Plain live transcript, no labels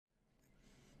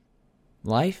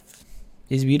life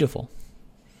is beautiful.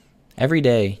 Every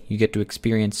day you get to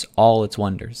experience all its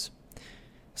wonders.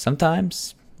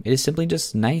 Sometimes it is simply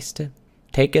just nice to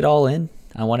take it all in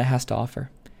on what it has to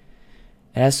offer.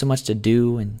 It has so much to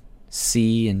do and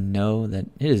see and know that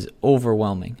it is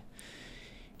overwhelming.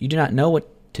 You do not know what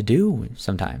to do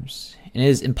sometimes, and it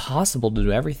is impossible to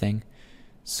do everything.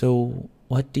 So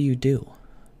what do you do?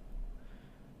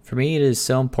 For me, it is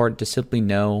so important to simply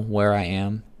know where I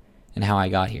am and how I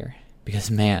got here.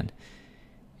 Because man,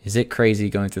 is it crazy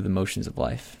going through the motions of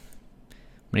life.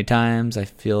 Many times I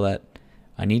feel that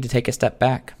I need to take a step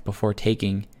back before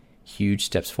taking huge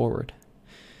steps forward.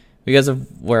 Because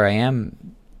of where I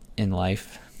am in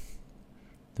life,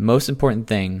 the most important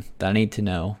thing that I need to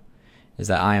know is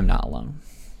that I am not alone.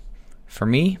 For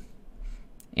me,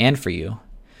 and for you,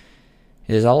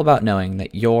 it is all about knowing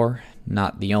that you're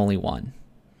not the only one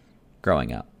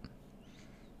growing up.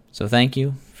 So thank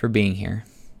you for being here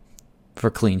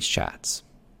for Clean's Chats.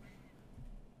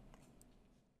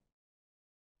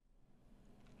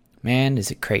 Man,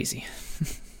 is it crazy.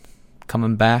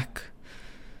 Coming back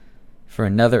for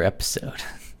another episode.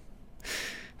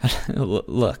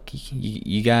 Look,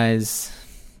 you guys,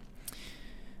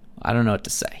 I don't know what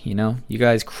to say, You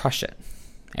guys crush it.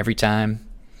 Every time,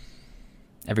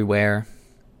 everywhere,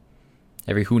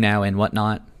 every who now and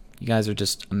whatnot. You guys are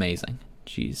just amazing.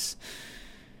 Jeez.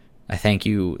 I thank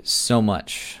you so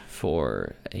much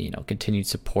for, continued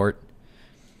support.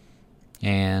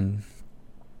 And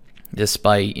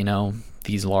despite,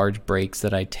 these large breaks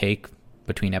that I take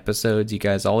between episodes, you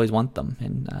guys always want them.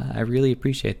 And I really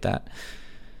appreciate that.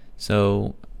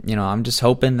 So, I'm just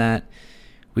hoping that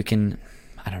we can,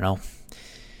 I don't know.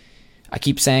 I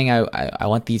keep saying I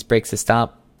want these breaks to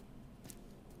stop.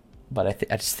 But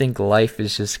I just think life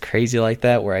is just crazy like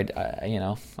that, where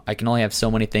I can only have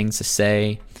so many things to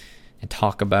say and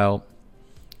talk about.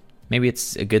 Maybe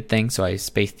it's a good thing, so I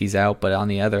space these out. But on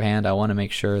the other hand, I want to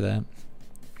make sure that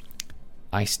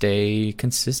I stay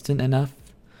consistent enough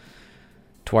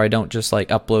to where I don't just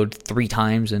upload 3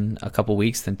 times in a couple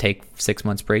weeks, then take 6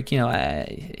 months break.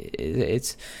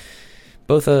 It's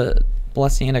both a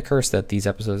blessing and a curse that these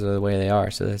episodes are the way they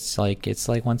are. So it's like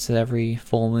once at every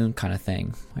full moon kind of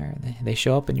thing, where they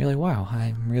show up and you're like, wow,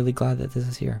 I'm really glad that this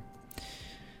is here.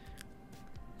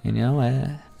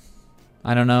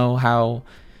 I don't know how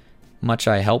much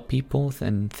I help people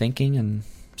in thinking and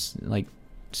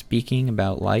speaking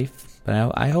about life,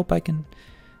 but I hope I can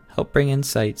help bring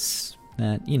insights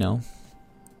that you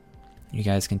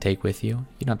guys can take with you.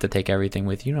 You don't have to take everything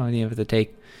with you. You don't even have to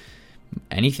take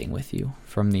anything with you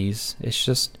from these. It's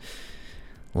just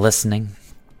listening,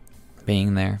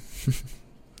 being there.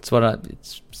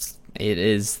 It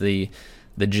is the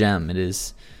gem. It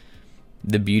is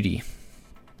the beauty.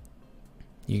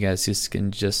 You guys just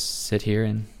can just sit here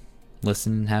and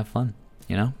listen and have fun,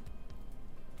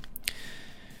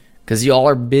 because y'all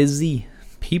are busy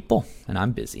people and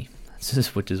I'm busy,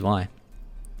 which is why.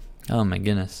 Oh my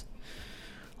goodness,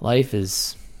 life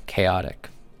is chaotic.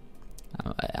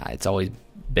 It's always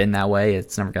been that way.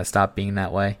 It's never going to stop being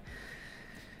that way.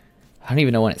 I don't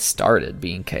even know when it started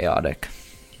being chaotic.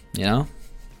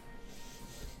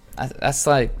 That's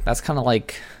kind of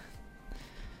like,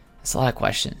 it's a lot of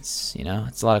questions,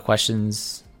 It's a lot of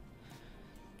questions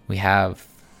we have.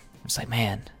 It's like,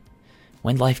 man,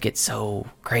 when did life get so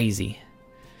crazy?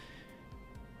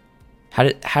 How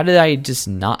did I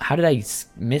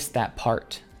miss that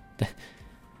part?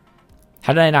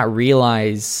 How did I not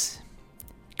realize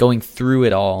going through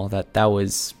it all that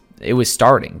it was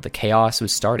starting, the chaos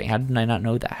was starting? How did I not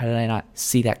know that? How did I not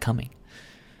see that coming?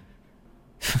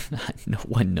 No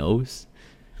one knows.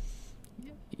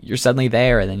 You're suddenly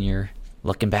there, and then you're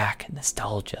looking back in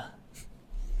nostalgia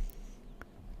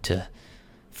to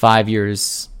 5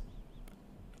 years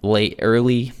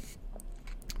early,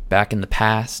 back in the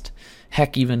past.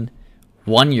 Heck, even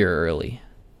 1 year early,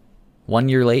 1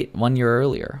 year late, 1 year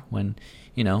earlier, when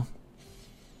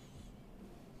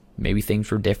maybe things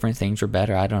were different, things were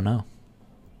better. I don't know.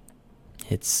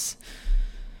 It's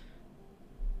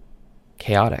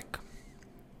chaotic.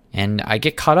 And I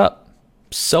get caught up.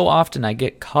 So often I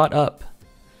get caught up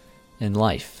in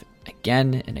life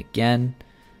again and again,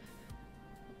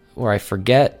 where I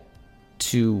forget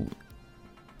to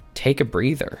take a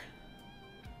breather.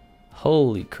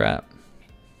 Holy crap.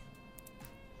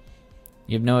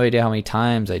 You have no idea how many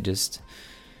times I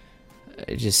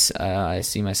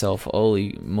see myself,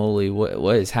 holy moly,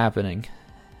 what is happening?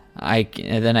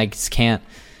 And then I just can't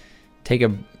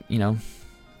give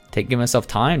myself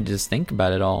time to just think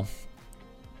about it all.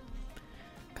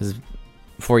 Because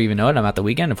before you even know it, I'm at the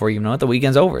weekend. Before you even know it, the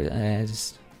weekend's over.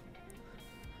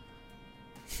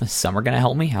 Is summer going to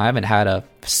help me? I haven't had a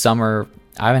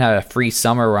free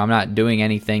summer where I'm not doing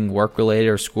anything work related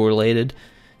or school related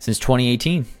since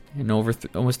 2018 in over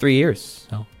almost 3 years.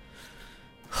 So,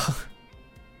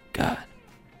 God.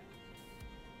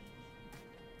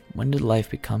 When did life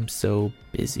become so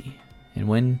busy? And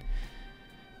when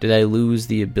did I lose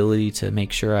the ability to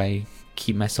make sure I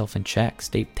keep myself in check?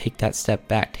 Take that step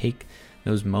back. Take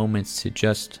those moments to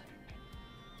just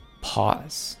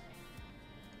pause.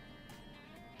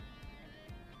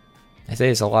 I say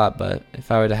this a lot, but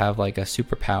if I were to have like a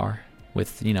superpower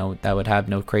with, that would have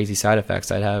no crazy side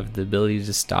effects, I'd have the ability to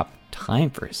just stop time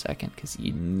for a second, because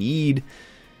you need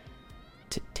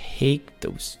to take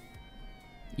those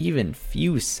even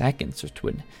few seconds or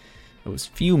those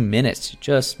few minutes to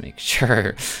just make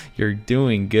sure you're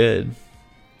doing good.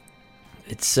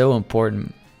 It's so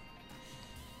important.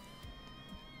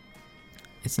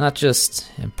 It's not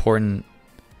just important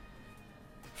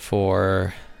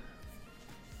for,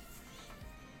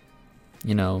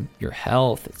 your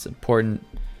health. It's important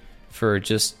for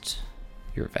just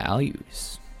your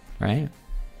values, right?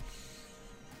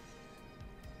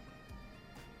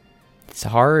 It's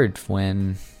hard when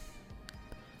you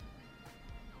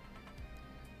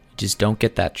just don't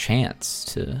get that chance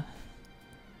to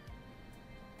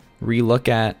relook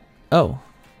at, oh,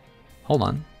 hold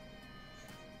on.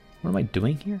 What am I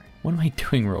doing here? What am I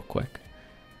doing real quick?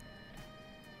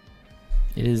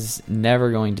 It is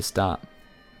never going to stop.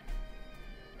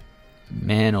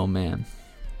 Man, oh man.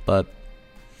 But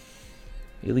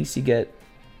at least you get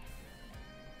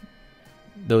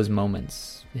those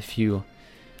moments. If you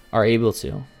are able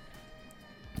to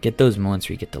get those moments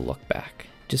where you get to look back.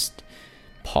 Just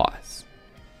pause.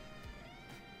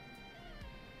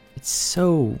 It's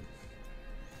so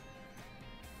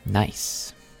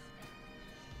nice.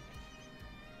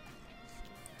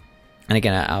 And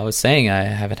again, I was saying I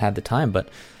haven't had the time, but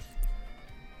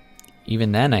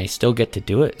even then, I still get to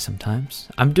do it sometimes.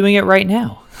 I'm doing it right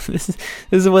now. This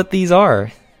is what these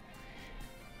are.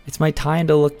 It's my time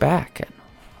to look back at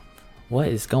what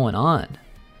is going on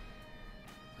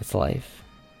with life.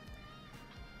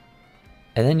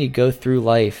 And then you go through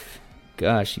life.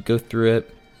 Gosh, you go through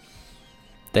it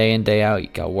day in, day out. You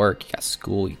got work, you got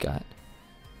school, you got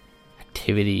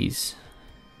activities.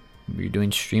 You're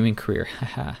doing streaming career.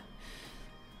 Haha.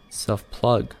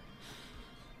 Self-plug.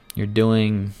 You're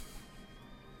doing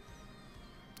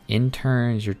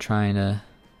interns. You're trying to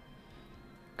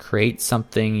create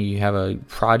something. You have a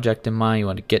project in mind. You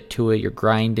want to get to it. You're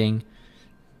grinding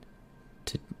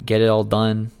to get it all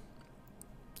done.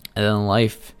 And then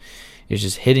life is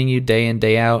just hitting you day in,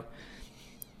 day out.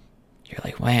 You're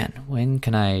like, man, when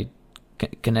can I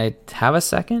have a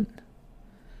second?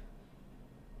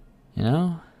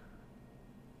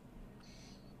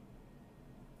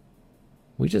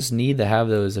 We just need to have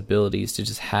those abilities to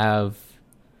just have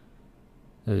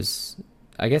those,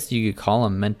 I guess you could call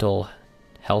them mental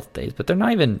health days, but they're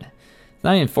not even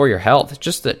for your health. It's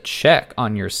just a check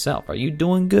on yourself. Are you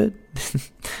doing good? I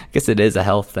guess it is a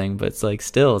health thing, but it's like,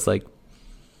 still, it's like,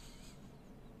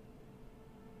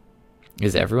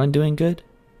 is everyone doing good?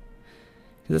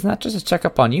 Because it's not just a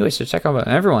checkup on you. It's a checkup on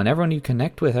everyone you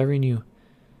connect with, everyone you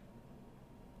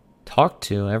talk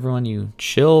to, everyone you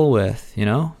chill with,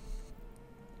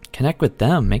 Connect with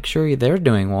them. Make sure they're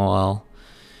doing well.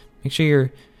 Make sure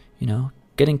you're,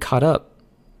 getting caught up.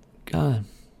 God,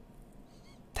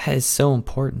 that is so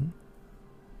important.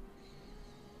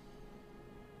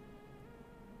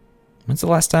 When's the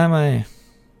last time I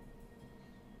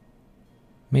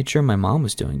made sure my mom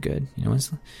was doing good? When's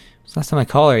the last time I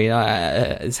call her?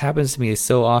 This happens to me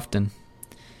so often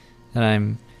that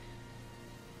I'm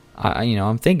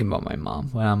thinking about my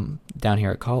mom when I'm down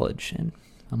here at college, and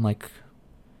I'm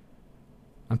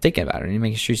thinking about her and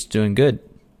making sure she's doing good.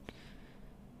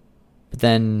 But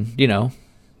then,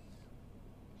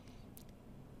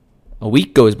 a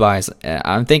week goes by.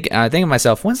 I think to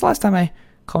myself, when's the last time I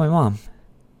called my mom?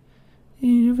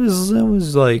 It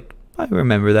was like, I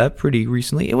remember that pretty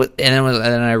recently. And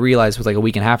then I realized it was like a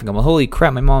week and a half ago. I'm like, holy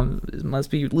crap, my mom must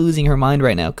be losing her mind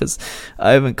right now because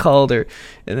I haven't called her.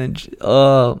 And then,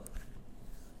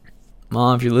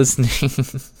 Mom, if you're listening,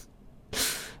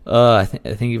 I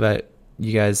think about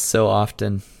you guys so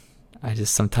often. I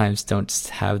just sometimes don't just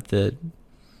have maybe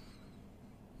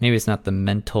it's not the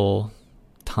mental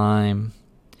time,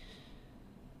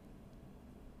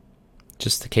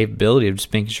 just the capability of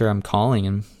just making sure I'm calling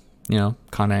and,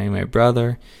 contacting my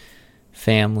brother,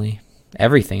 family,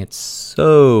 everything. It's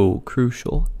so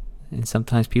crucial. And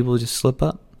sometimes people just slip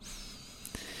up.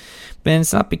 But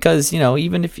it's not because,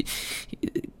 even if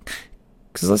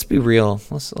because let's be real.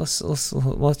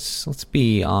 Let's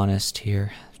be honest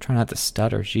here. Try not to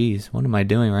stutter. Jeez, what am I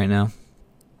doing right now?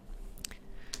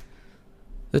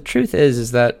 The truth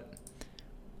is that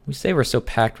we say we're so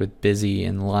packed with busy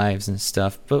and lives and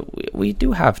stuff, but we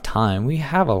do have time. We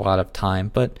have a lot of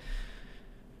time, but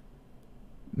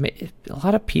a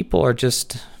lot of people are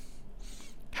just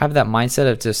have that mindset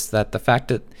of just that the fact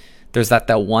that there's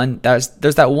that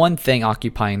one thing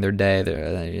occupying their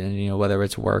day, whether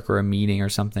it's work or a meeting or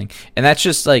something, and that's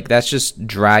just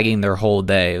dragging their whole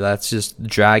day. That's just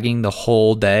dragging the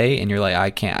whole day, and you're like, I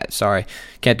can't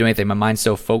do anything. My mind's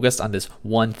so focused on this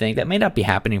one thing that may not be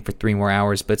happening for 3 more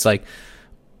hours, but it's like,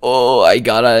 oh, I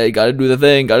gotta do the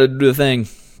thing.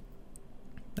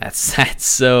 That's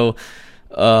so.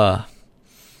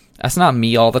 That's not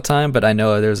me all the time, but I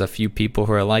know there's a few people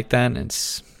who are like that, and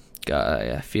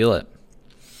I feel it.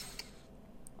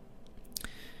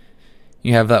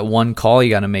 You have that one call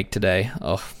you got to make today.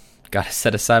 Oh, got to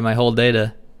set aside my whole day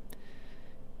to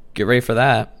get ready for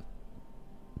that.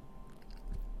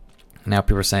 Now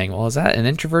people are saying, well, is that an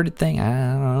introverted thing?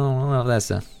 I don't know if that's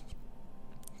a...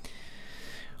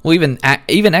 Well, even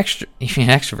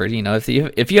extrovert,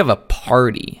 if you have a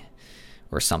party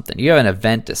or something, you have an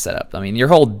event to set up. I mean, your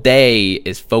whole day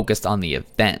is focused on the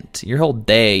event. Your whole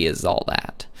day is all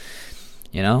that,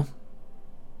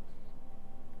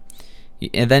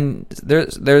 And then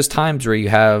there's times where you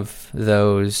have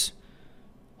those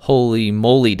holy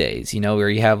moly days, where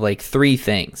you have like 3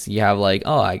 things. You have like,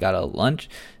 oh, I got a lunch.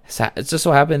 It just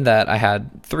so happened that I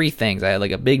had 3 things. I had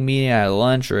like a big meeting, I had a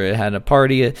lunch, or I had a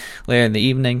party later in the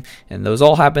evening, and those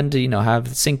all happened to, have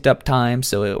synced up time,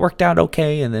 so it worked out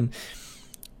okay. And then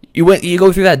you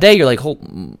go through that day, you're like, oh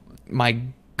my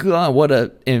God, what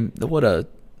a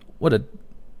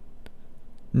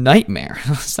nightmare.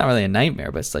 It's not really a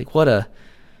nightmare, but it's like, what a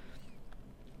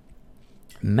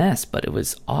mess, but it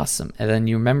was awesome. And then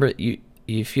you remember,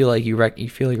 you feel like you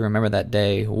remember that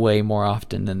day way more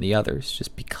often than the others,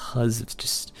 just because of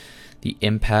just the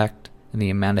impact and the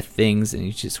amount of things, and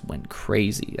you just went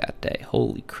crazy that day.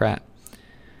 Holy crap.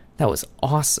 That was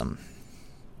awesome.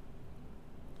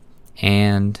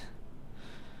 And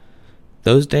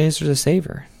those days are to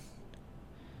savor.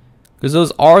 Because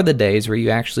those are the days where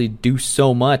you actually do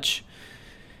so much,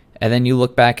 and then you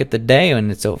look back at the day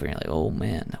and it's over, and you're like, oh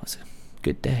man, that was a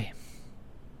good day.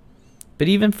 But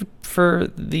even for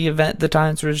the event, the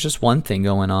times where there's just one thing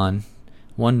going on,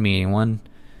 one meeting, one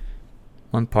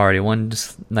party, one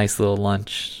just nice little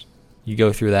lunch, you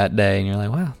go through that day and you're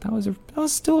like, wow, that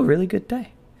was still a really good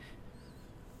day.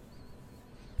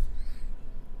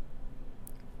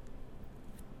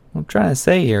 What I'm trying to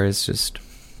say here is just,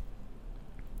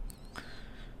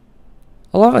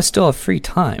 a lot of us still have free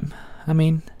time. I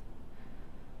mean,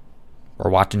 we're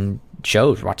watching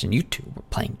shows, we're watching YouTube, we're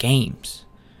playing games,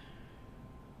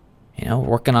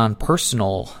 working on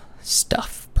personal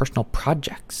stuff, personal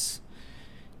projects,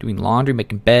 doing laundry,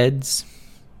 making beds,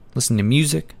 listening to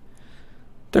music.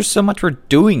 There's so much we're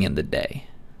doing in the day.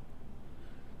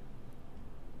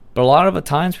 But a lot of the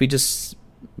times we just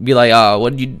be like, oh,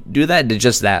 what did you do that? Did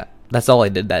just that. That's all I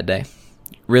did that day.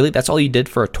 Really? That's all you did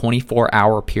for a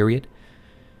 24-hour period?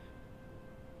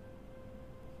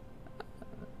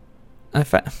 I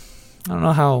don't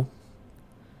know how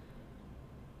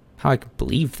I could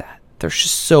believe that. There's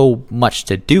just so much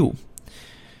to do.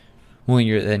 Well,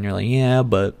 you're like, yeah,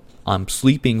 but I'm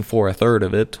sleeping for a third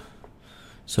of it,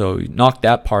 so knock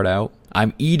that part out.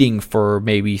 I'm eating for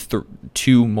maybe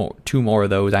 2 more of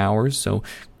those hours, so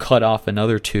cut off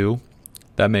another 2.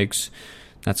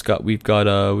 We've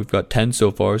got 10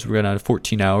 so far, so we're gonna have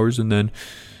 14 hours, and then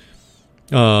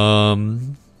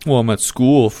I'm at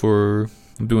school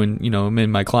I'm doing, I'm in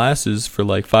my classes for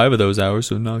like 5 of those hours,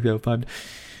 so knock out 5.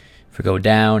 If we go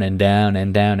down and down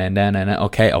and down and down and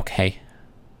okay.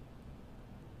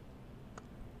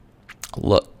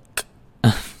 Look.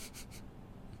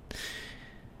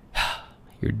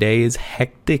 Your day is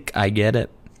hectic, I get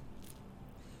it.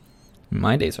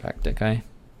 My days are hectic. I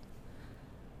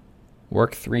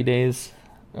work 3 days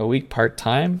a week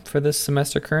part-time for this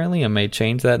semester currently. I may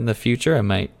change that in the future. I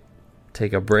might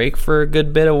take a break for a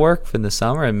good bit of work for the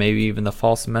summer and maybe even the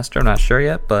fall semester. I'm not sure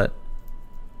yet, but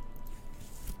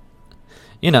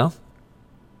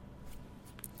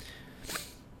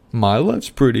my life's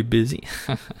pretty busy.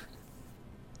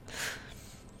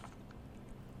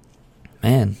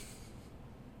 Man.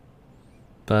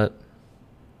 But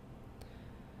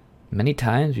many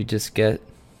times we just get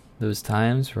those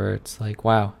times where it's like,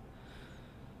 wow,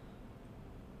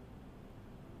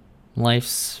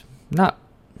 life's not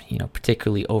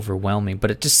particularly overwhelming,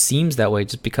 but it just seems that way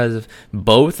just because of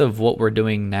both of what we're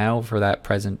doing now for that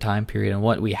present time period and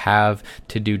what we have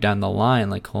to do down the line.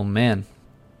 Like, oh man,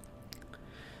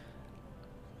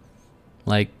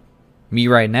 Like me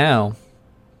right now,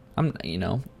 I'm,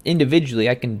 individually,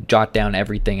 I can jot down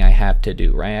everything I have to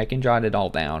do, right? I can jot it all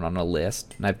down on a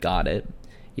list, and I've got it,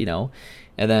 and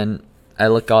then I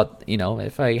look out,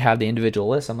 if I have the individual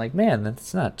list, I'm like, man,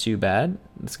 that's not too bad.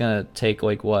 It's going to take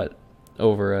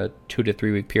over a 2 to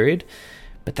 3 week period.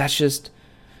 But that's just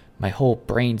my whole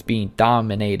brain's being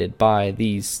dominated by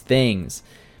these things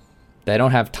that I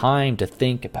don't have time to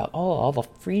think about, all the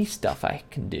free stuff I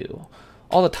can do.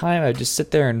 All the time I just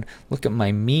sit there and look at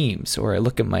my memes, or I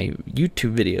look at my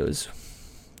YouTube videos.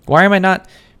 Why am I not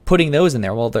putting those in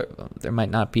there? Well, there might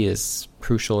not be as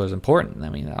crucial or as important. I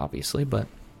mean, obviously, but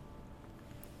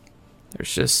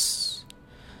there's just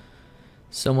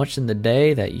so much in the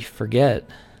day that you forget.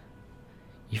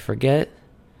 You forget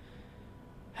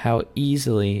how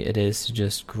easily it is to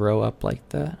just grow up like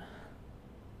that.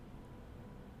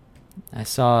 I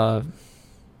saw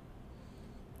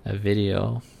a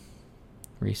video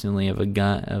recently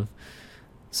of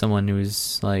someone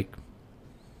who's like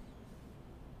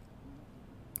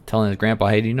telling his grandpa,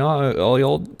 "Hey, do you know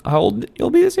how old you'll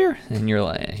be this year?" And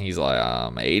he's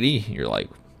like, 80. You're like,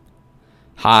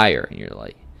 higher. And you're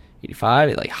like,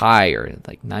 85. Like, higher.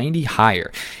 Like 90,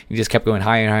 higher. He just kept going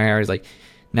higher and higher. He's like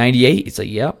 98. It's like,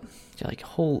 yep. You're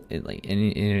like, and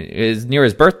it's near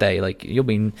his birthday. Like, you'll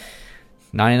be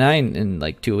 99 in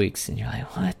like 2 weeks. And you're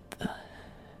like, what?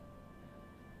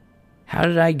 How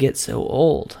did I get so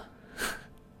old?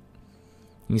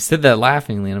 And you said that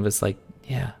laughingly, and I was like,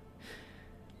 yeah,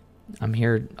 I'm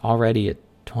here already at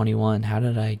 21. How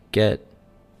did I get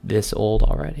this old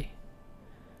already?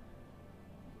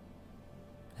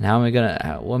 And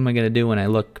what am I gonna do when I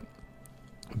look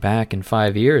back in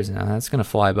 5 years? Now that's gonna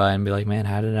fly by and be like, man,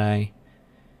 how did I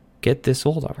get this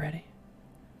old already?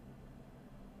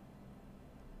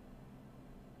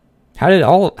 How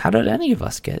did any of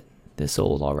us get this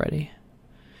old already?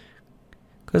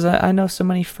 Because I know so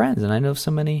many friends, and I know so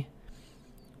many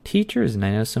teachers, and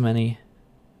I know so many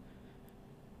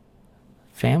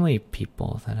family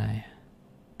people that I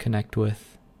connect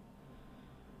with.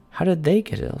 How did they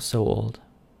get so old?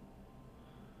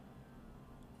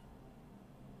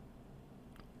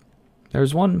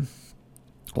 There's a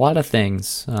lot of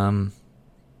things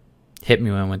hit me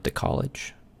when I went to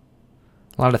college.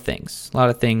 A lot of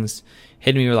things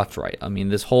hit me left, right. I mean,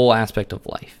 this whole aspect of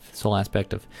life, this whole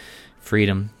aspect of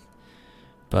freedom.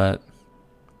 But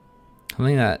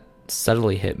something that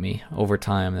subtly hit me over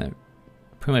time that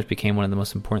pretty much became one of the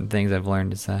most important things I've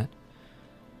learned is that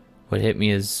what hit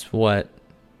me is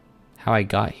how I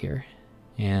got here.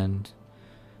 And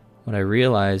what I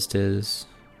realized is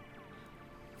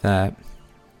that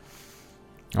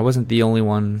I wasn't the only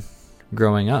one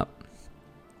growing up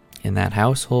in that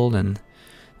household, and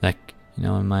that,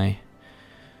 in my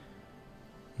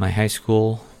high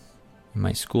school,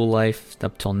 my school life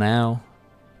up till now,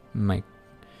 my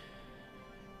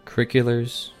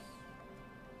curriculars,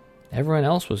 everyone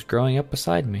else was growing up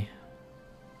beside me.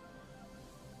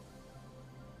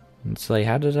 And it's like,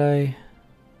 how did I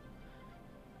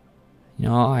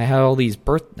had all these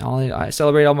I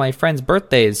celebrate all my friends'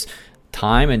 birthdays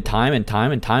time and time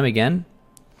again.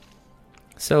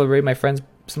 Celebrate some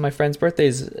of my friends'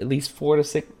 birthdays at least 4 to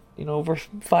 6, over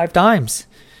 5 times.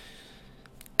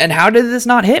 And how did this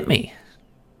not hit me?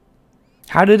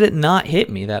 How did it not hit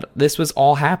me that this was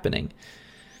all happening?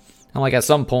 I'm like, at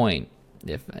some point,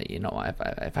 if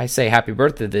I say happy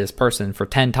birthday to this person for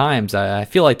 10 times, I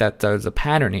feel like that there's a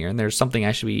pattern here, and there's something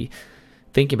I should be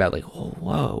thinking about. Like, oh,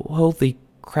 whoa, holy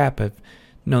crap! I've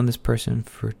known this person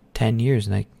for 10 years,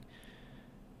 and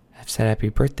I've said happy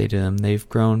birthday to them. They've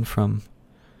grown from,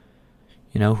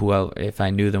 if I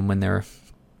knew them when they were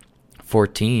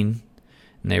 14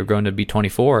 and they were grown to be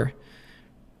 24,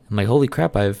 I'm like, holy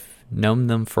crap! I've known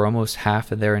them for almost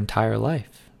half of their entire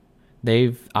life.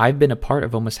 I've been a part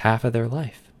of almost half of their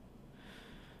life.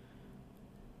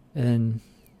 And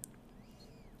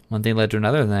one thing led to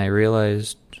another, and then I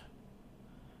realized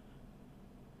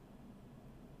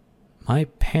my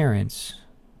parents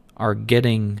are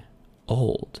getting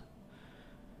old.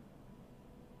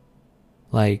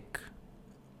 Like,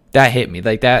 that hit me.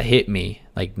 That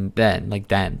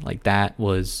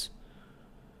was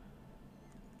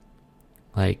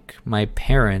like, my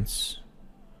parents,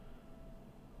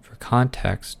 for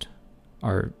context,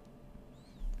 are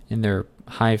in their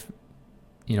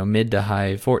mid to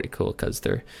high 40, cool, because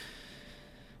they're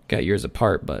got years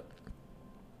apart, but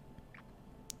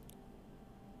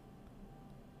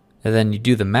and then you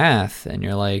do the math and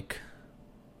you're like,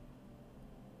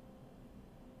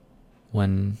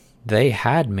 when they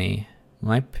had me,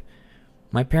 my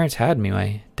parents had me,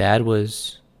 my dad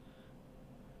was,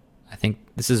 I think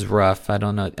this is rough. I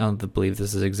don't know. I don't believe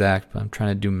this is exact, but I'm trying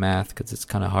to do math because it's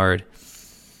kind of hard.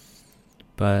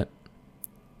 But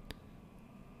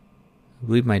I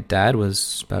believe my dad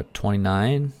was about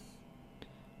 29.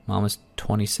 Mom was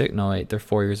 26. No, wait, they're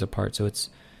 4 years apart. So I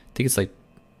think it's like,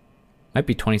 might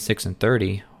be 26 and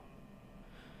 30.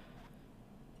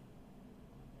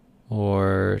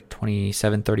 Or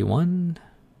 27, 31.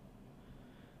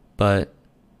 But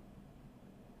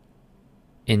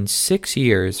in 6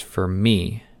 years for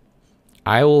me,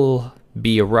 I will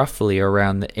be roughly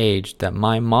around the age that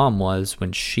my mom was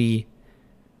when she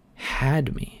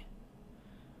had me.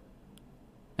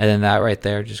 And then that right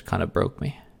there just kind of broke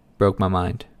my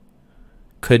mind.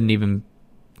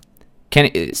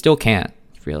 Still can't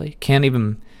really, can't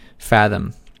even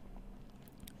fathom.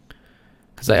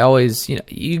 Because I always,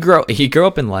 you grow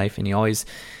up in life and you always,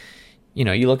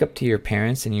 you look up to your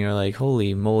parents and you're like,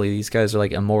 holy moly, these guys are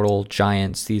like immortal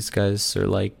giants. These guys are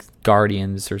like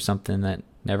guardians or something that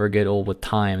never get old with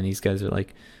time. And these guys are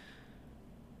like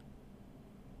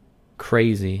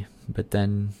crazy. But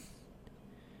then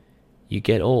you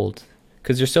get old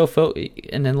because you're so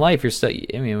and in life you're so.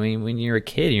 I mean, when you're a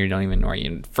kid, and you're not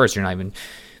even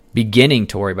beginning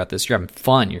to worry about this. You're having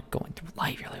fun. You're going through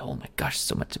life. You're like, oh my gosh,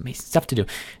 so much amazing stuff to do.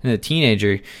 And as a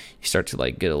teenager, you start to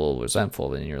like get a little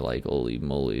resentful, and you're like, holy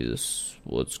moly,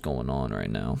 what's going on right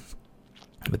now?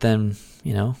 But then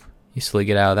you slowly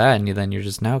get out of that, and then you're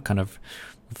just now kind of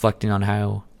reflecting on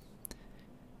how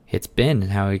it's been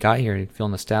and how we got here, and you feel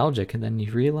nostalgic, and then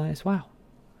you realize, wow,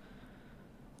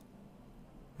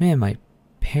 man, my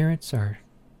parents are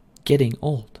getting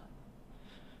old.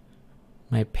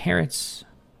 My parents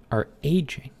are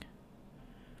aging.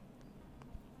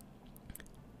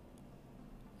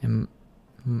 And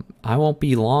it won't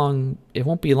be long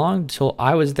until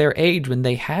I was their age when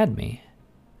they had me.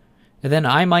 And then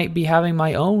I might be having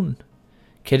my own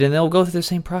kid, and they'll go through the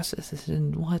same process.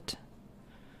 And what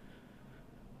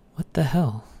the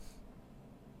hell?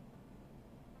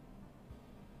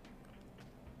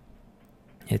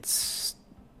 It's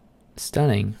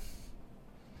stunning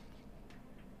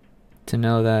to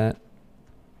know that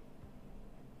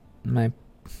my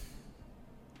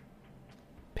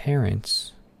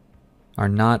parents are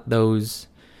not those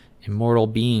immortal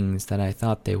beings that I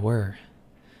thought they were.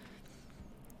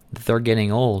 That they're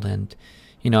getting old. And,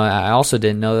 I also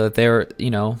didn't know that they're,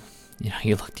 you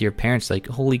look to your parents like,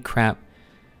 holy crap,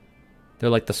 they're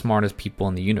like the smartest people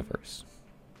in the universe.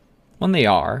 Well, they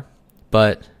are,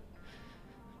 but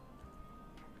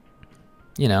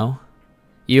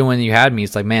even when you had me,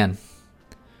 it's like, man,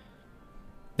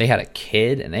 they had a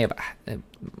kid, and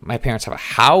my parents have a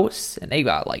house, and they've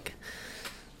got like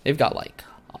a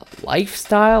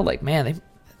lifestyle. Like, man,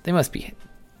 they must be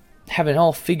having it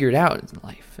all figured out in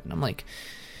life. And I'm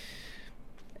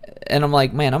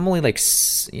like, man, I'm only like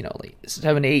 7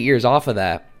 to 8 years off of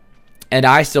that, and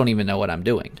I still don't even know what I'm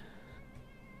doing.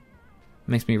 It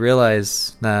makes me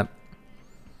realize that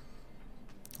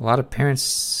a lot of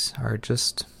parents are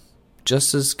just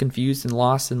as confused and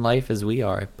lost in life as we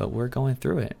are, but we're going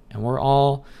through it, and we're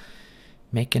all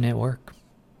making it work,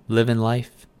 living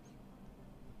life.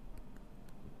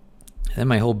 And then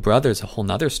my whole brother's a whole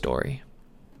nother story.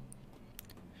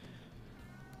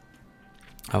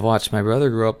 I've watched my brother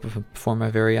grow up before my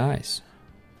very eyes.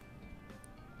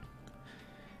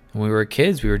 When we were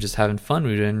kids, we were just having fun.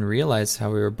 We didn't realize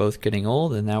how we were both getting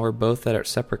old, and now we're both at our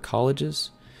separate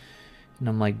colleges. And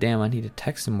I'm like, damn, I need to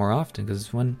text him more often,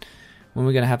 because when are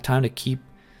we going to have time to keep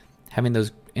having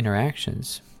those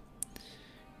interactions?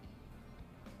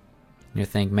 And you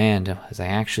think, man, was I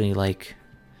actually like...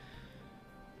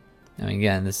 I mean,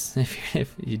 again, this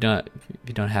if you don't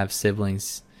have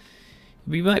siblings,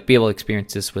 you might be able to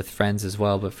experience this with friends as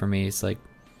well. But for me, it's like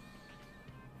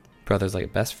brother's like a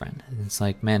best friend. And it's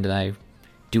like, man, did I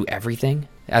do everything?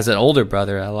 As an older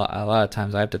brother, a lot of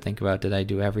times I have to think about, did I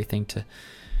do everything to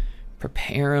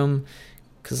prepare him?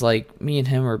 Because like me and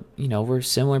him are, we're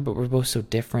similar, but we're both so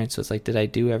different. So it's like, did I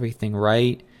do everything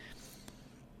right?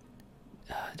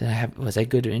 Was I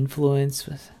good influence?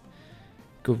 Was I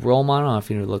a good role model? I don't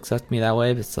know if looks up to me that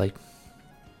way, but it's like,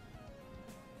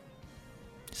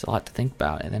 it's a lot to think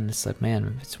about. And then it's like,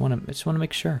 man, I just want to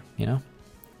make sure, I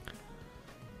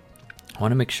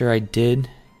want to make sure I did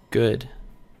good,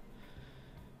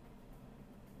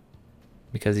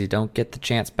 because you don't get the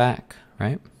chance back,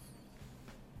 right?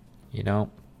 You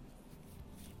don't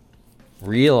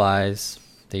realize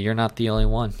that you're not the only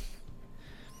one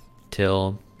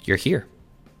till you're here,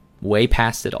 way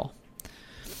past it all.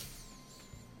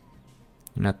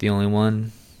 You're not the only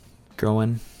one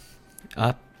growing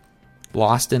up,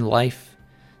 lost in life.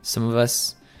 Some of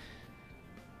us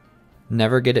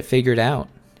never get it figured out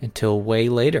until way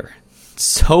later.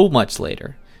 So much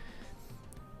later.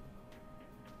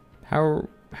 How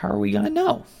are we going to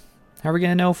know? How are we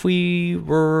going to know if we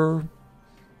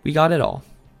got it all?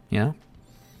 You know?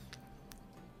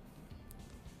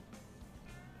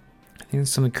 I think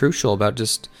there's something crucial about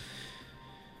just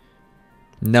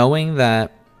knowing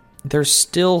that there's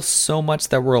still so much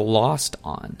that we're lost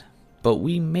on, but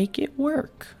we make it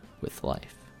work with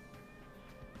life.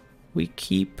 We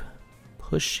keep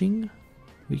pushing.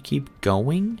 We keep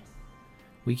going.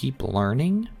 We keep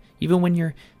learning. Even when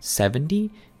you're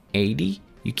 70, 80,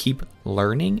 you keep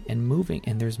learning and moving,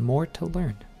 and there's more to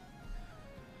learn.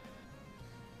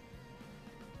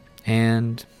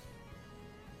 And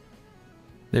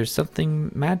there's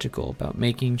something magical about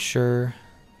making sure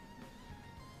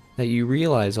that you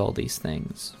realize all these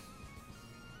things.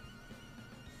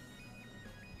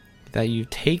 That you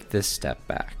take this step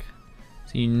back.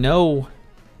 So you know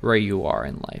where you are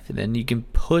in life, and then you can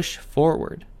push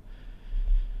forward.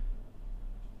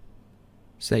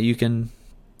 So that you can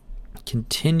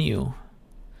continue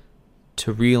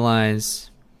to realize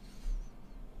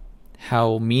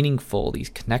how meaningful these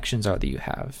connections are that you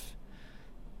have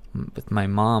with my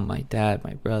mom, my dad,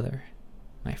 my brother,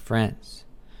 my friends.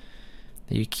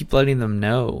 That you keep letting them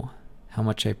know how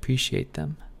much I appreciate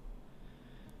them.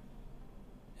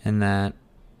 And that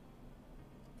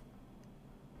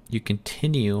you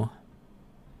continue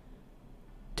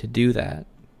to do that.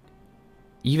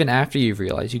 Even after you've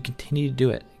realized, you continue to do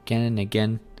it again and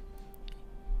again.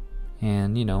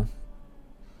 And,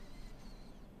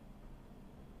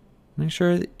 make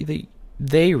sure that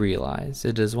they realize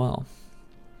it as well.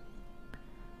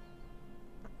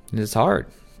 And it's hard.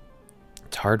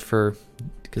 It's hard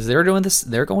because they're doing this,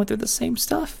 they're going through the same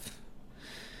stuff.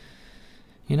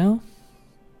 You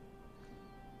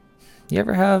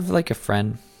ever have like a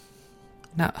friend?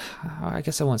 I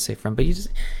guess I won't say friend, but you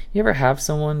ever have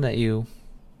someone that you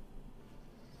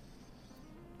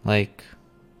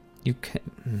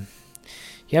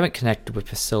haven't connected with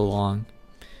for so long,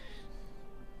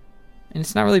 and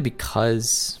it's not really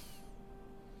because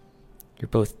you're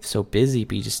both so busy,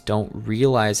 but you just don't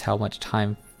realize how much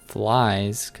time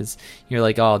flies because you're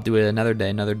like, oh, I'll do it another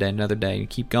day. You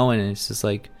keep going, and it's just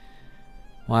like,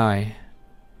 wow,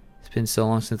 it's been so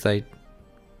long since I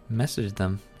messaged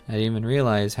them. I didn't even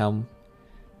realize how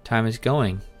time is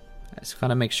going. I just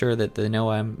gotta make sure that they know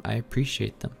I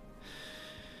appreciate them.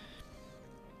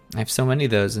 I have so many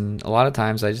of those, and a lot of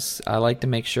times I like to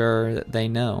make sure that they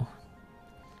know.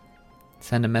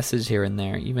 Send a message here and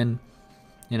there, even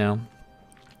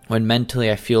when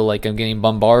mentally I feel like I'm getting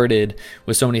bombarded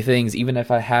with so many things. Even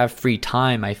if I have free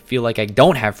time, I feel like I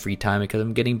don't have free time because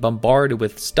I'm getting bombarded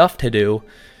with stuff to do.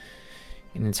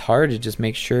 And it's hard to just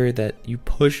make sure that you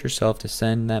push yourself to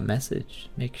send that message.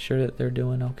 Make sure that they're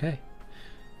doing okay.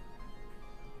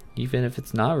 Even if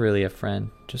it's not really a friend,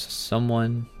 just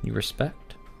someone you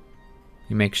respect.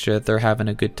 You make sure that they're having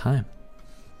a good time.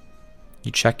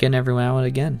 You check in every now and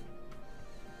again.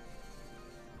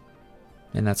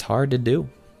 And that's hard to do,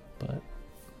 but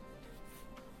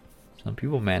some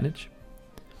people manage.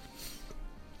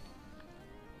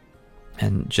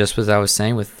 And just as I was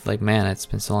saying with it's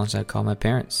been so long since I called my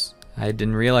parents. I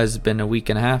didn't realize it's been a week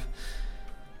and a half.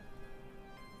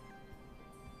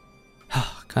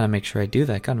 Gotta make sure I do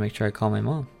that. Gotta make sure I call my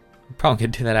mom. I'm probably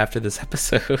gonna do that after this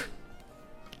episode.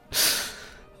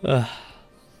 But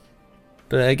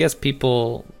I guess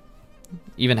people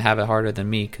even have it harder than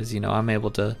me because I'm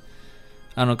able to.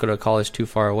 I don't go to college too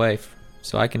far away,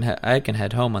 so I can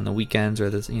head home on the weekends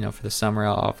or for the summer.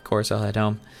 Of course I'll head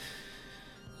home.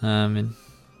 And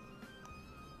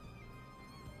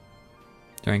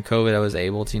during COVID, I was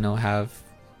able to have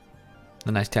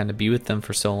a nice time to be with them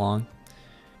for so long.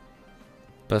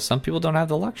 But some people don't have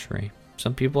the luxury.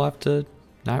 Some people have to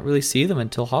not really see them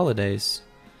until holidays.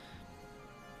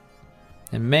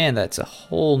 And man, that's a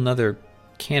whole nother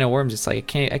can of worms. It's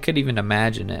like I couldn't even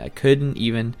imagine it. I couldn't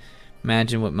even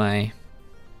imagine what my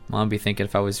mom would be thinking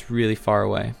if I was really far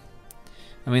away.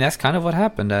 I mean, that's kind of what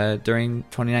happened during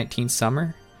 2019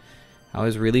 summer. I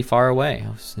was really far away. I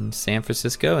was in San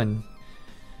Francisco, and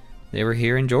they were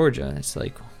here in Georgia. It's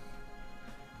like,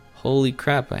 holy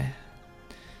crap!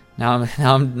 Now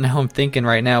I'm thinking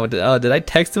right now. Did I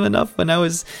text them enough when I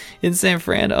was in San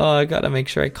Fran? Oh, I gotta make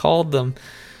sure I called them.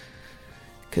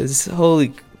 Cause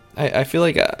I feel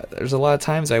like there's a lot of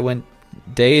times I went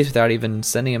days without even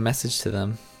sending a message to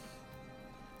them.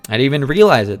 I didn't even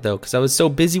realize it though, because I was so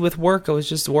busy with work. I was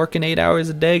just working 8 hours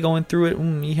a day, going through it.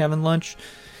 Me having lunch,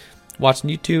 watching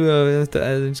YouTube,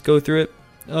 just go through it.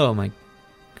 Oh my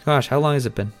gosh, how long has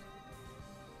it been?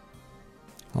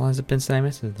 How long has it been since I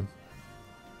messaged them?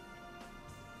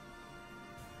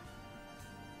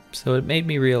 So it made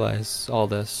me realize all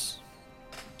this,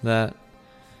 that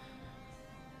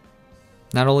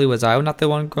not only was I not the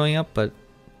one growing up, but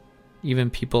even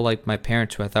people like my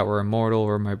parents who I thought were immortal,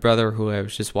 or my brother who I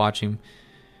was just watching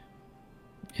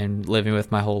and living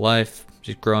with my whole life,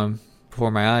 just growing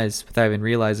before my eyes without even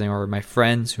realizing, or my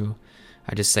friends who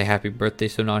I just say happy birthday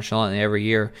so nonchalantly every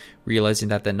year, realizing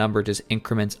that the number just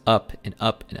increments up and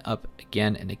up and up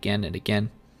again and again and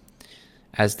again.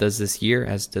 As does this year,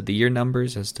 as do the year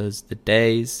numbers, as does the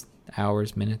days,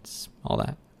 hours, minutes, all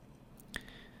that.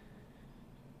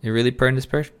 It really put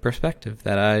into perspective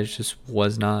that I just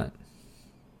was not,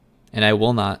 and I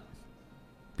will not,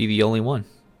 be the only one.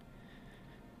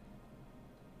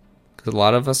 Because a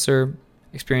lot of us are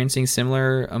experiencing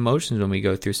similar emotions when we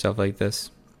go through stuff like this.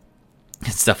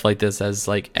 And stuff like this as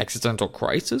like existential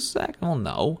crisis? I don't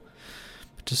know.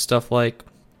 But just stuff like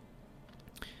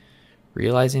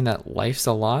realizing that life's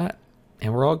a lot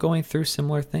and we're all going through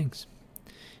similar things.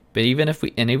 But even if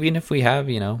we have,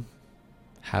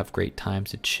 have great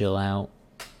times to chill out,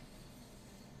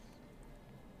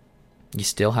 you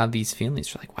still have these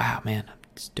feelings. You're like, wow, man, I'm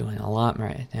just doing a lot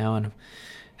right now, and I'm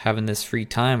having this free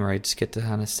time where I just get to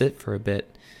kind of sit for a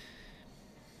bit.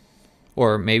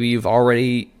 Or maybe you've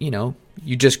already,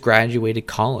 you just graduated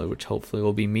college, which hopefully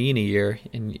will be me in a year,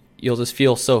 and you'll just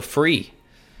feel so free.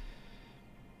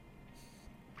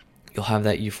 You'll have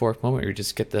that euphoric moment where you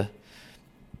just get to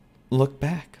look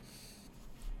back.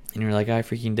 And you're like, I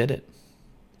freaking did it.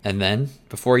 And then,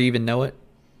 before you even know it,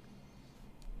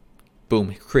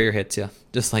 boom, career hits you.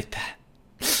 Just like that.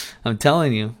 I'm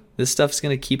telling you, this stuff's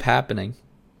going to keep happening.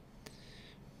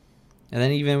 And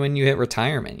then even when you hit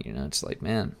retirement, it's like,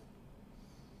 man,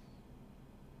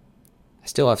 I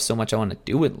still have so much I want to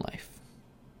do in life.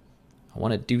 I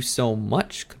want to do so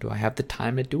much. Do I have the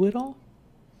time to do it all?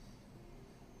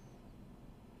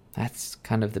 That's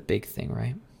kind of the big thing,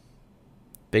 right?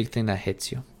 Big thing that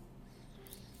hits you.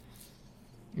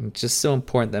 And it's just so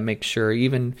important that make sure,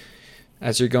 even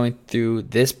as you're going through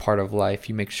this part of life,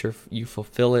 you make sure you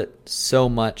fulfill it so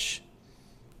much,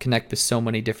 connect with so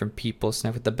many different people,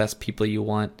 connect with the best people you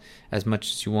want as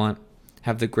much as you want,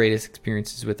 have the greatest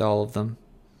experiences with all of them,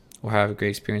 or have great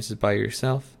experiences by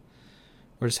yourself,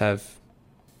 or just have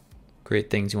great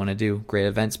things you want to do, great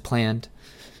events planned,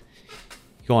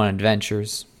 you go on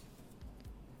adventures,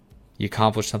 you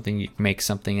accomplish something, you make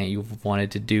something that you've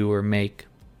wanted to do or make.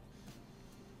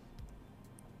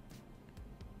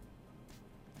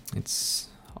 It's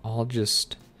all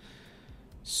just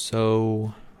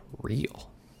so real,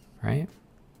 right?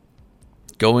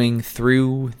 Going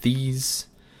through these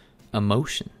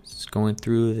emotions, going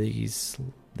through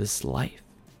this life,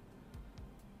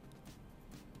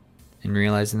 and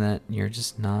realizing that you're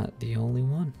just not the only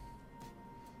one.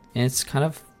 And it's kind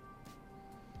of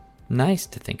nice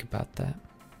to think about that.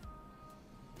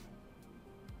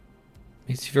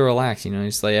 Makes you feel relaxed,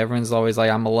 it's like everyone's always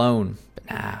like, I'm alone. But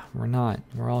nah, we're not.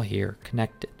 We're all here,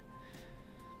 connected.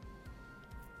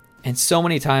 And so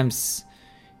many times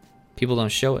people don't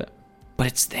show it, but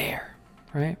it's there,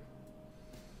 right?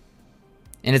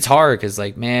 And it's hard because,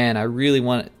 man, I really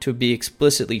want it to be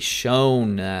explicitly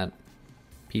shown that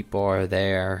people are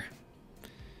there.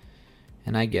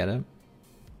 And I get it.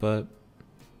 But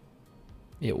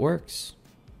it works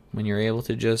when you're able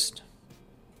to just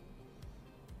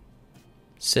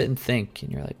sit and think.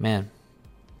 And you're like, man,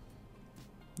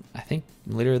 I think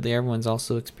literally everyone's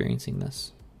also experiencing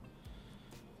this.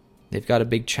 They've got a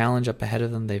big challenge up ahead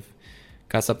of them. They've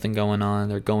got something going on.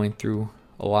 They're going through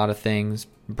a lot of things.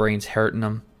 Brain's hurting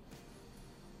them.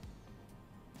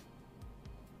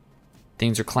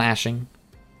 Things are clashing.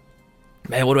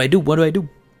 Man, what do I do? What do I do?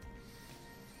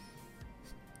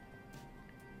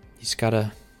 You just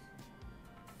gotta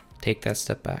take that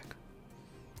step back.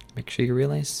 Make sure you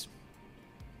realize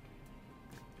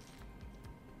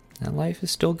that life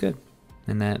is still good.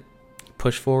 And that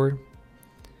push forward.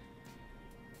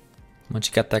 Once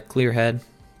you got that clear head,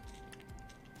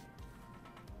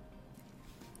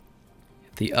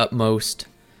 the utmost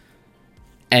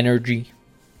energy,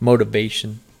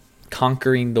 motivation,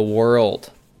 conquering the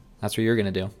world. That's what you're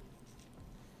going to do.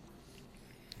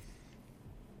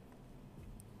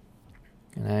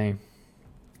 And I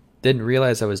didn't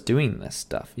realize I was doing this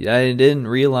stuff. I didn't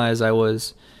realize I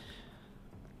was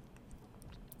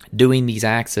doing these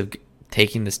acts of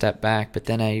taking the step back. But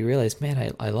then I realized,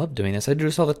 man, I love doing this. I do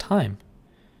this all the time.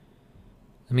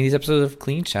 I mean, these episodes of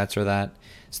Clean Chats are that.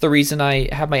 It's the reason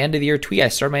I have my end of the year tweet. I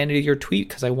started my end of the year tweet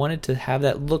because I wanted to have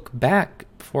that look back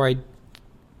before I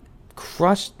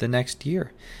crushed the next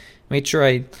year. Made sure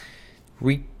I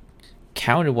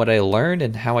recounted what I learned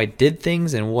and how I did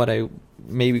things and what I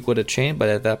maybe would have changed, but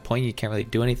at that point you can't really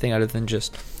do anything other than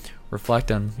just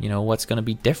reflect on, what's going to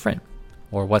be different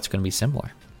or what's going to be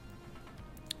similar.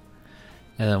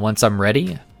 And then once I'm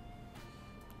ready,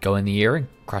 go in the year and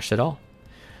crush it all.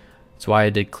 That's why I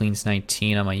did Cleans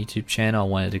 19 on my YouTube channel. I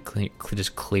wanted to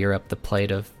just clear up the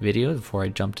plate of videos before I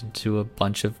jumped into a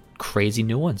bunch of crazy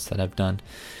new ones that I've done.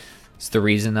 It's the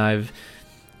reason I've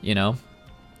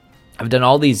done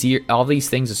all these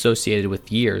things associated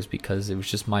with years, because it was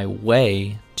just my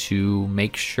way to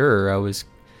make sure I was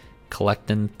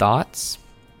collecting thoughts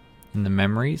and the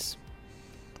memories,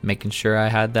 making sure I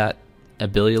had that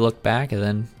ability to look back, and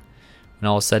then when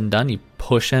all is said and done, you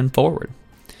push in forward.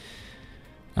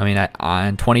 I mean,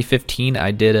 in 2015,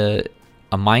 I did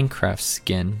a Minecraft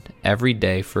skin every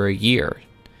day for a year,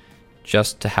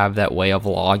 just to have that way of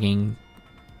logging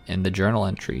in the journal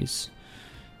entries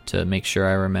to make sure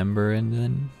I remember. And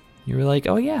then you were like,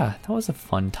 oh yeah, that was a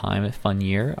fun time, a fun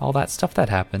year, all that stuff that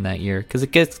happened that year, because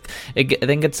it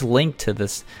then gets linked to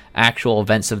this actual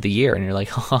events of the year, and you're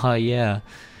like, oh yeah.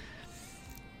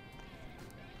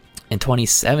 In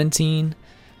 2017,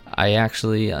 I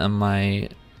actually, on my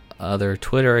other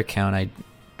Twitter account, I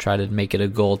try to make it a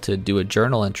goal to do a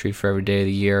journal entry for every day of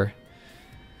the year,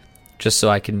 just so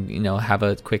I can, have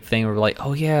a quick thing where we're like,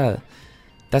 oh yeah,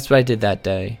 that's what I did that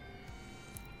day.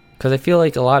 Because I feel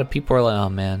like a lot of people are like, oh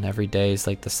man, every day is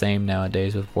like the same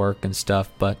nowadays with work and stuff,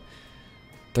 but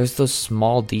there's those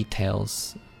small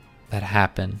details that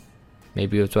happen.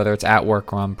 Maybe it's whether it's at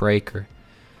work or on break, or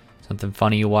something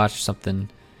funny you watched, something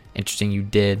interesting you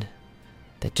did,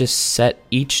 that just set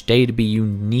each day to be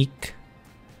unique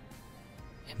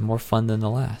and more fun than the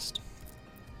last.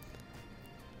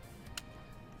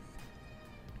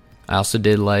 I also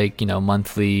did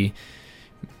monthly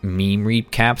meme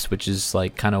recaps, which is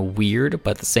like kind of weird,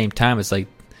 but at the same time it's like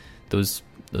those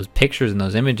pictures and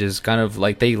those images kind of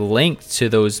like they link to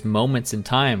those moments in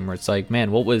time where it's like,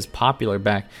 man, what was popular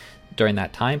back during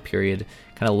that time period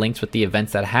kind of links with the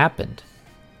events that happened,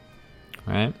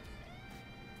 right?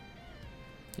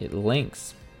 It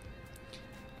links.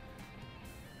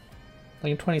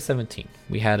 Like in 2017,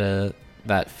 we had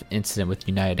that incident with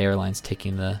United Airlines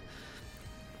taking the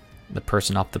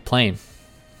person off the plane,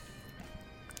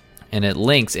 and it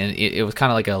links, and it was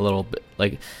kind of like a little bit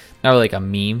like, not really like a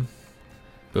meme,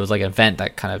 but it was like an event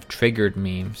that kind of triggered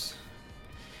memes.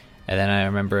 And then I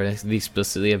remember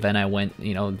the event I went,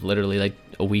 literally like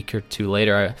a week or two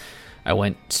later, I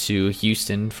went to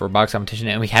Houston for a box competition,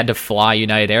 and we had to fly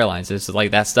United Airlines. It's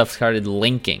like that stuff started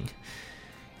linking.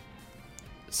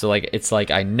 So like it's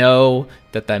like I know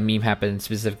that meme happened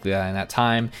specifically in that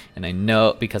time, and I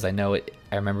know because I know it.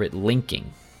 I remember it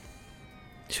linking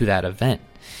to that event,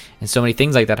 and so many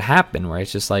things like that happen where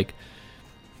it's just like,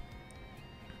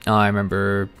 oh, I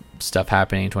remember stuff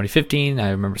happening in 2015. I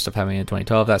remember stuff happening in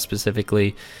 2012. That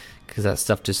specifically, because that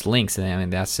stuff just links, and I mean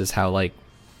that's just how like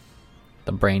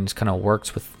the brain just kind of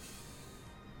works with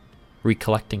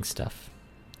recollecting stuff.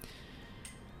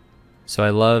 So I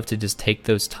love to just take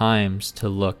those times to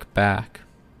look back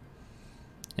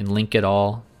and link it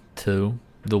all to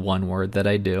the one word that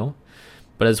I do,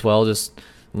 but as well just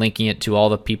linking it to all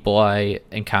the people I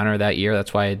encounter that year.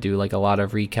 That's why I do like a lot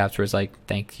of recaps where it's like,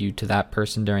 thank you to that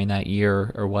person during that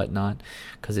year or whatnot,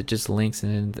 because it just links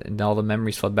and all the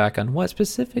memories flood back on what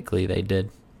specifically they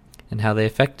did and how they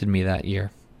affected me that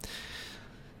year.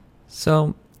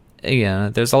 So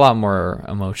again, there's a lot more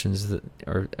emotions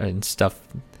and stuff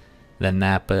than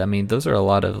that, but I mean those are a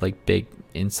lot of like big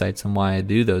insights on why I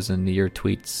do those in the year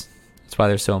tweets. That's why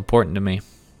they're so important to me,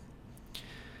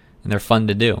 and they're fun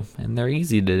to do, and they're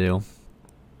easy to do.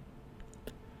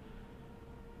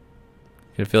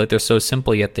 I feel like they're so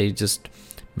simple, yet they just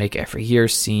make every year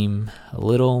seem a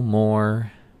little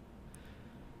more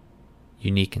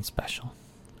unique and special.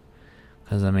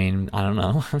 Because, I mean, I don't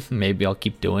know. Maybe I'll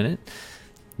keep doing it.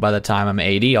 By the time I'm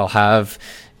 80, I'll have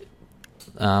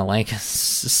like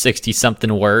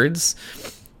 60-something words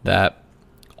that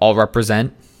all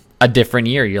represent a different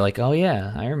year. You're like, oh,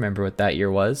 yeah, I remember what that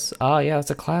year was. Oh, yeah,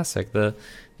 it's a classic. The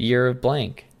year of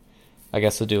blank. I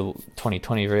guess we'll do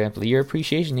 2020, for example. The year of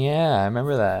appreciation. Yeah, I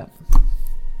remember that.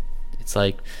 It's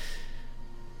like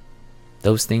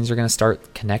those things are going to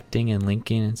start connecting and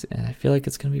linking. And I feel like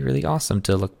it's going to be really awesome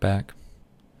to look back.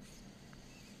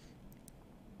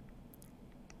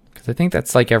 I think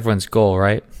that's like everyone's goal,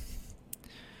 right?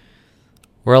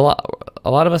 A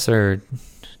lot of us are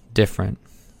different.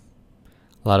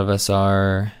 A lot of us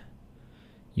are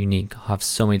unique, have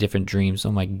so many different dreams.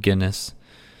 Oh my goodness.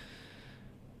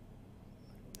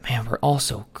 Man, we're all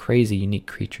so crazy unique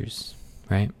creatures,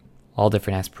 right? All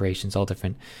different aspirations, all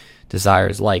different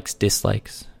desires, likes,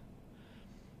 dislikes.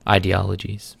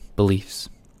 ideologies, beliefs,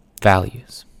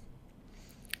 values.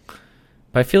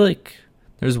 But I feel like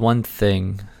there's one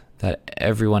thing that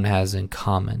everyone has in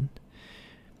common,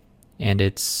 and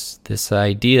it's this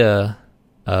idea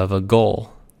of a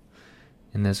goal.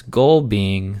 And this goal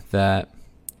being that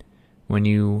when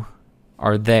you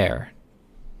are there,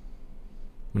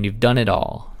 when you've done it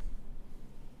all,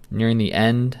 and you're in the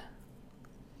end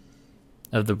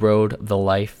of the road of the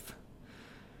life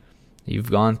that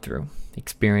you've gone through,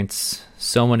 experienced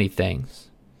so many things.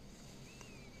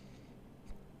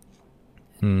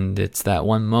 And it's that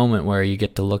one moment where you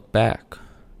get to look back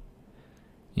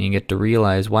and you get to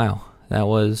realize, wow, that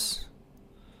was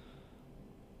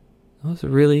a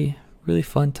really, really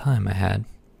fun time I had.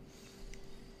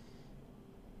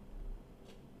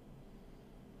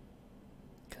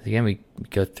 Because again, we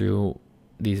go through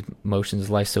these motions of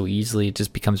life so easily, it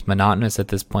just becomes monotonous at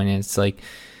this point. And it's like,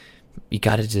 you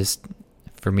gotta just,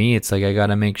 for me, it's like I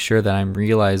gotta make sure that I'm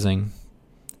realizing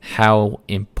how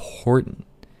important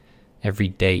every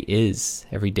day is.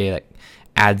 Every day that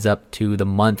adds up to the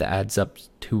month, adds up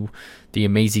to the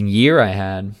amazing year I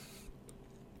had.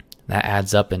 That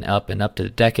adds up and up and up to the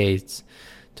decades,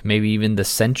 to maybe even the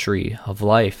century of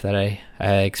life that I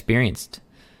experienced.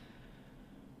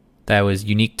 That was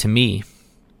unique to me.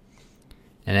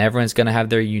 And everyone's going to have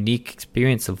their unique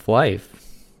experience of life.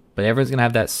 But everyone's going to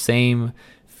have that same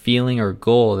feeling or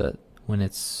goal that when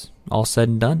it's all said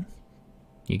and done,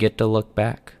 you get to look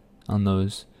back on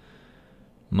those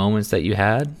moments that you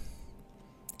had. And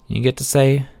you get to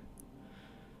say,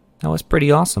 that was pretty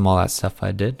awesome, all that stuff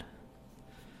I did.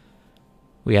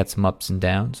 We had some ups and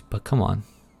downs, but come on,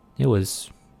 it was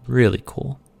really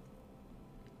cool.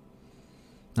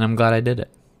 And I'm glad I did it.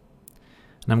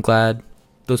 And I'm glad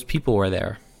those people were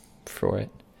there for it.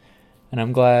 And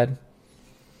I'm glad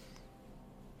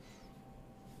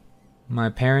my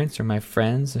parents or my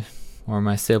friends or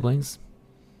my siblings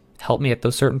helped me at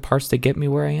those certain parts to get me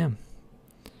where I am.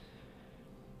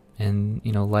 And,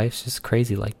 life's just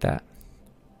crazy like that.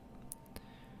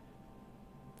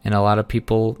 And a lot of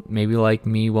people, maybe like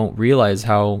me, won't realize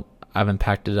how I've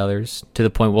impacted others to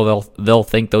the point where they'll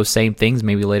think those same things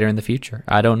maybe later in the future.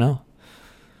 I don't know.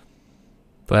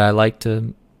 But I like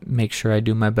to make sure I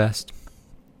do my best.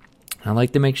 I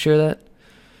like to make sure that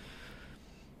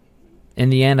in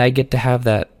the end I get to have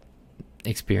that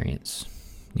experience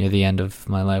near the end of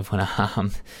my life when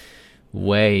I'm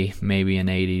way maybe in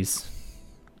 80s,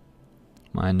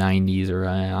 my 90s, or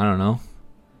I don't know,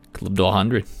 could live to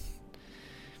 100.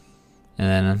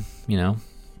 And then,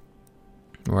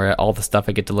 where all the stuff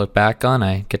I get to look back on,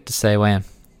 I get to say, man,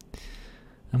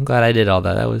 I'm glad I did all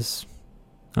that. That was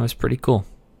pretty cool.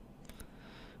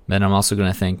 Then I'm also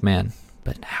going to think, man,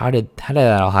 but how did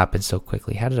that all happen so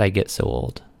quickly? How did I get so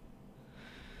old?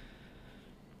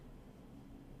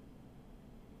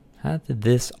 How did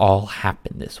this all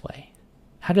happen this way?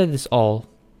 How did this all,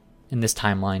 in this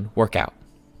timeline, work out?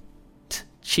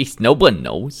 Jeez, no one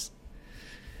knows.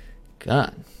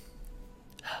 God.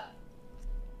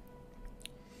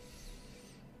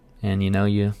 And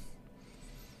it's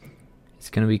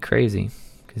going to be crazy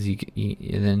because you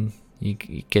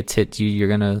gets hit, you're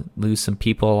going to lose some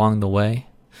people along the way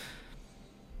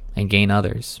and gain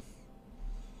others.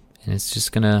 And it's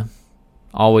just going to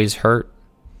always hurt.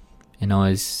 And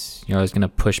you're always going to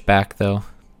push back though.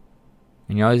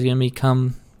 And you're always going to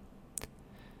become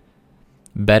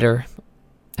better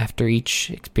after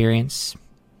each experience.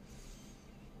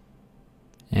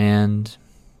 And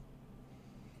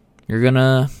you're going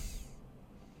to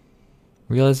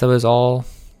realize that was all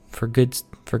for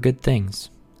good things.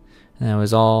 And that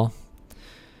was all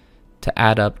to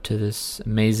add up to this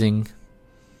amazing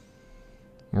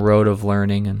road of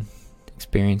learning and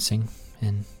experiencing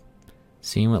and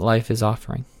seeing what life is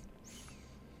offering.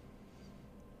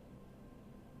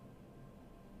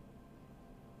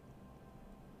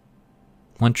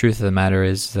 One truth of the matter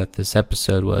is that this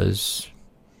episode was,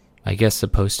 I guess,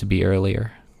 supposed to be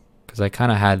earlier, because I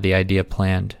kind of had the idea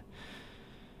planned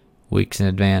weeks in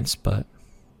advance, but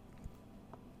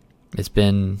it's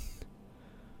been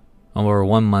over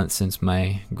 1 month since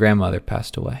my grandmother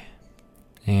passed away,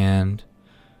 and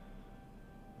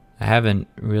I haven't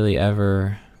really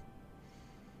ever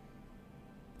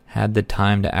had the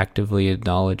time to actively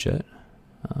acknowledge it.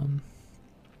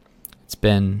 It's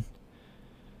been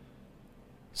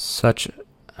such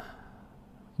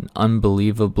an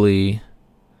unbelievably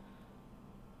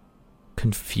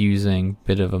confusing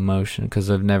bit of emotion, because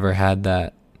I've never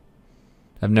had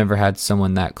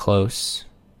someone that close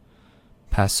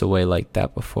pass away like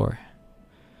that before.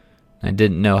 I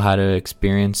didn't know how to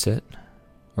experience it,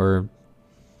 or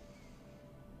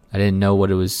I didn't know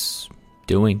what it was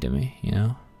doing to me, you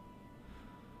know?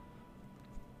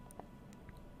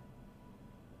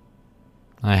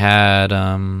 I had,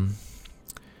 in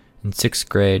 6th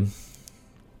grade,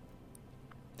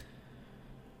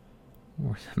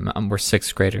 we're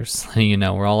 6th graders, you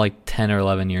know, we're all like 10 or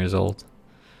 11 years old.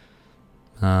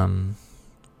 We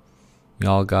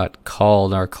all got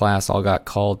called, our class all got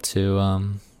called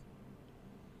to,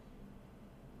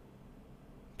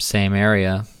 same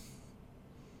area,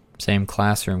 same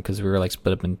classroom, because we were like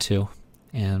split up in two.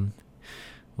 And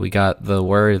we got the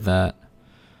word that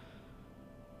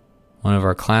one of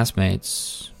our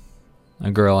classmates,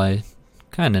 a girl I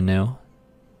kind of knew,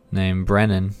 named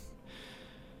Brennan,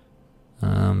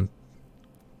 had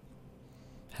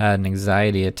an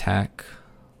anxiety attack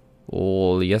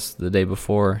the day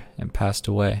before and passed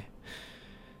away.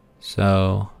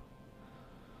 So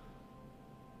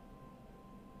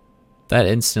that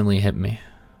instantly hit me.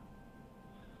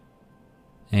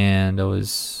 And it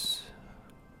was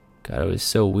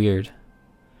so weird.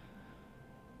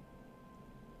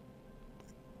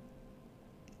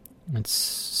 It's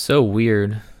so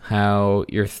weird how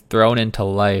you're thrown into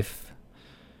life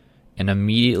and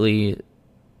immediately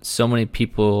so many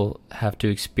people have to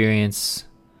experience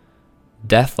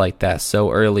death like that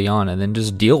so early on and then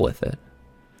just deal with it.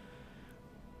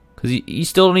 Because you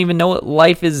still don't even know what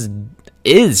life is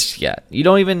yet. You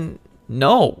don't even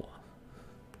know.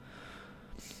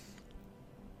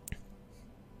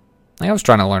 Like, I was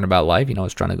trying to learn about life. You know, I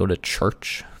was trying to go to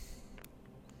church,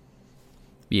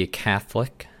 be a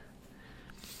Catholic.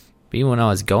 But even when I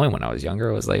was younger,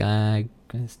 I was like, I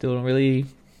still don't really,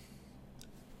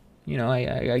 you know,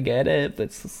 I get it, but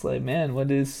it's just like, man, what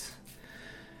does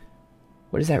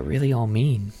that really all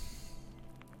mean?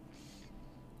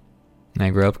 And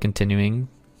I grew up continuing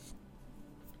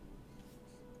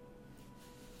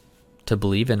to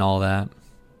believe in all that.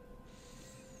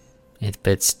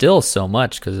 But it's still so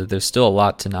much, because there's still a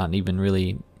lot to not even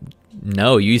really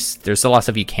know. There's still a lot of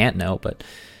stuff you can't know, but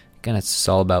again, it's just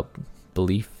all about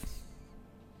belief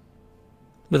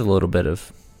with a little bit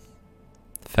of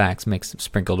facts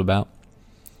sprinkled about.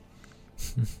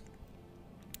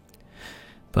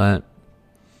 But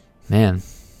man,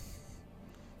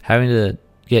 having to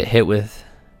get hit with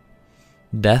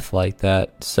death like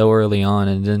that so early on,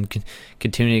 and then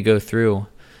continue to go through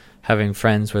having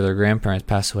friends where their grandparents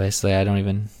pass away, so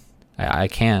I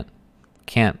can't.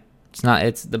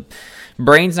 It's the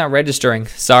brain's not registering.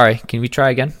 Sorry, can we try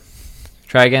again?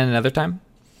 Try again another time?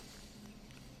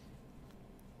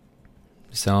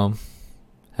 So,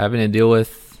 having to deal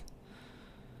with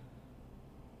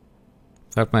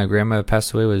the fact my grandmother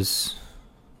passed away was,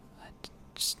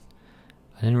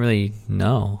 I didn't really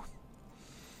know.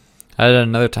 I had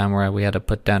another time where we had to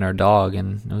put down our dog,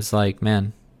 and it was like,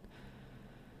 man,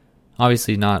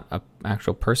 obviously not an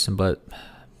actual person, but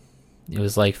it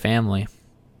was like family.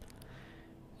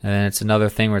 And then it's another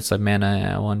thing where it's like, man,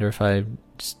 I wonder if I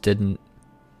just didn't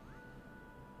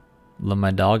love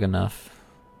my dog enough.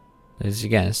 Because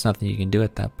again, it's nothing you can do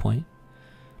at that point.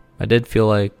 I did feel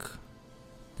like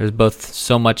there's both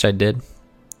so much I did,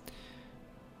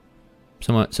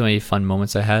 so many fun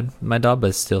moments I had with my dog,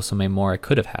 but still so many more I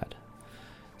could have had.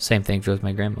 Same thing with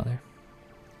my grandmother.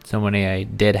 So many I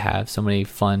did have, so many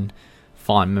fond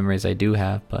memories I do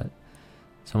have, but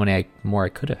so many more I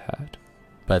could have had.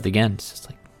 But again, it's just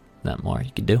like not more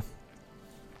you could do.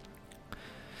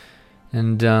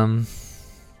 And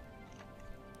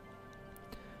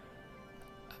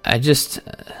I just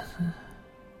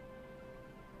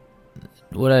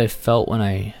what I felt when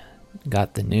I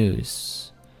got the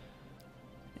news,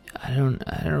 I don't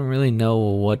really know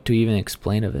what to even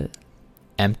explain of it.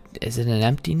 Is it an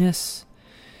emptiness?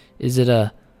 Is it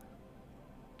a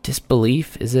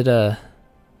disbelief? Is it I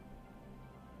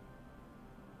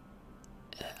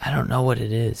don't know what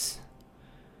it is.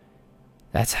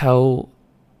 That's how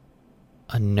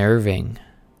unnerving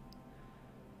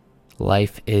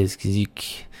life is,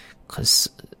 because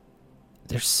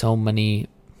there's so many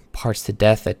parts to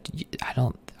death that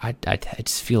I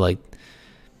just feel like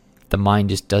the mind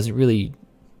just doesn't really,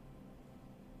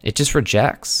 it just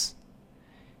rejects,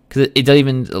 because it doesn't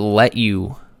even let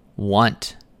you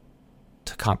want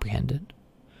to comprehend it.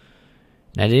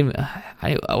 And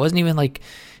I wasn't even like,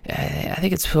 I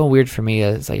think it's so weird for me.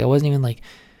 It's like I wasn't even like,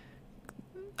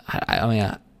 I mean,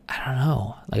 I don't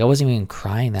know. Like I wasn't even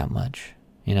crying that much,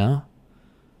 you know?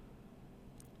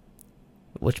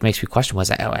 Which makes me question,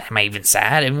 am I even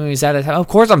sad? Am I even sad? Of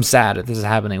course I'm sad if this is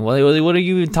happening. Well, what are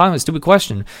you even talking about? Stupid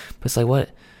question. But it's like, what?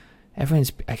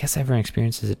 I guess everyone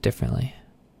experiences it differently.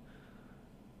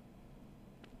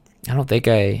 I don't think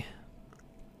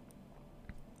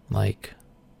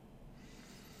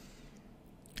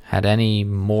had any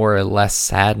more or less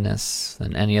sadness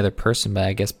than any other person, but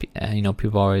I guess,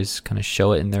 people always kind of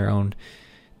show it in their own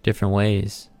different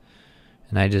ways.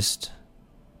 And I just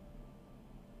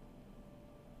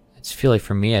feel like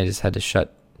for me, I just had to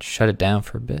shut it down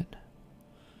for a bit.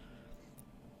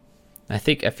 I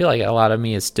feel like a lot of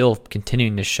me is still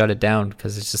continuing to shut it down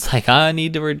because it's just like, I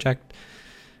need to reject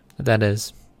what that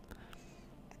is.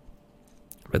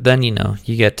 But then, you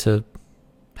get to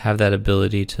have that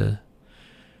ability to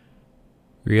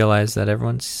realize that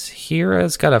everyone's here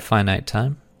has got a finite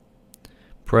time.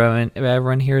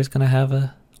 Everyone here is going to have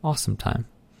an awesome time.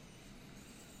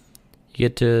 You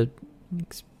get to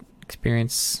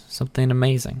experience something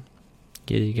amazing.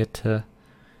 You get to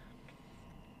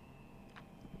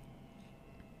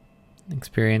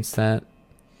experience that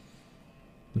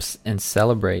and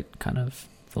celebrate kind of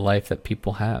the life that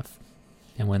people have,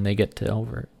 and when they get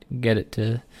it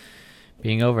to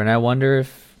being over. And I wonder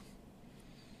if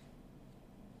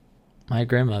my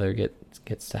grandmother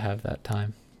gets to have that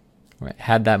time, right?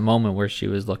 Had that moment where she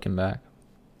was looking back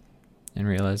and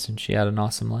realizing she had an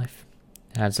awesome life,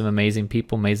 had some amazing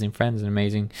people, amazing friends, and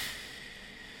amazing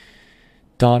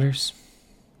daughters,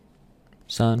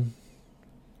 son,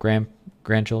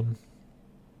 grandchildren,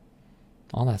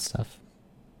 all that stuff.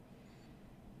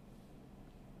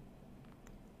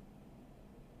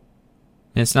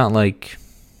 And it's not like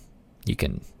you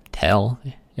can tell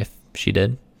if she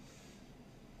did.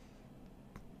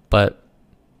 But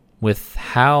with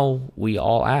how we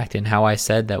all act and how I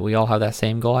said that we all have that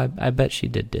same goal, I bet she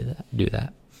did do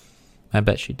that. I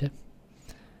bet she did.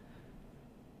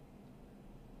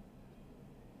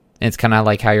 And it's kind of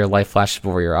like how your life flashes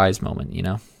before your eyes moment,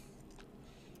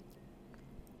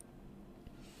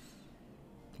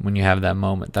 When you have that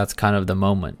moment, that's kind of the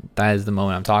moment. That is the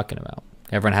moment I'm talking about.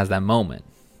 Everyone has that moment.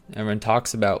 Everyone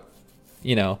talks about,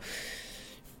 they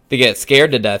get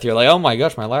scared to death. You're like, oh my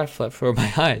gosh, my life flashed before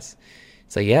my eyes.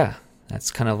 It's like, yeah,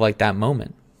 that's kind of like that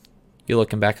moment. You're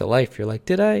looking back at life. You're like,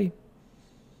 did I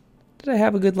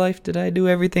have a good life? Did I do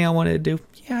everything I wanted to do?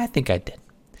 Yeah, I think I did.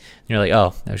 And you're like,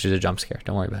 oh, that was just a jump scare.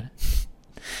 Don't worry about it.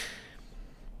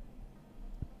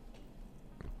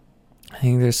 I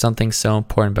think there's something so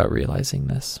important about realizing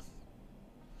this.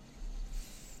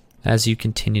 As you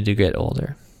continue to get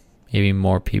older, maybe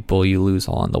more people you lose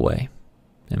along the way,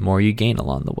 and more you gain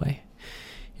along the way.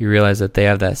 You realize that they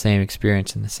have that same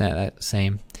experience and that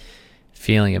same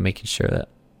feeling of making sure that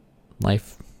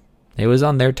life, it was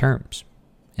on their terms,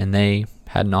 and they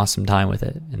had an awesome time with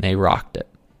it, and they rocked it,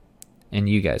 and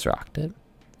you guys rocked it,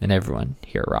 and everyone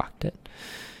here rocked it.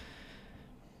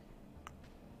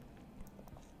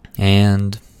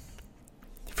 And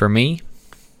for me,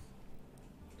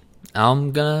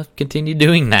 I'm going to continue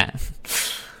doing that.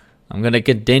 I'm going to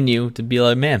continue to be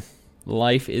like, man,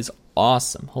 life is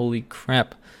awesome. Holy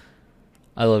crap.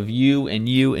 I love you and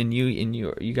you and you and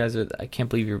you. You guys are, I can't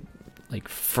believe you're like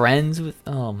friends with,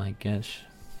 oh my gosh,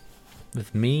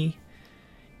 with me.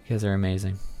 You guys are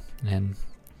amazing. And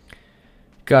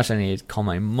gosh, I need to call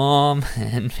my mom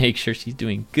and make sure she's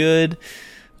doing good.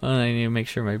 I need to make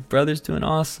sure my brother's doing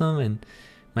awesome, and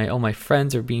my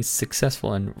friends are being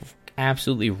successful and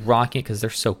absolutely rocking it because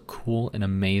they're so cool and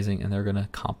amazing, and they're going to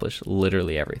accomplish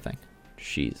literally everything.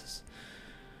 Jesus.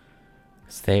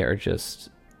 Because they are just,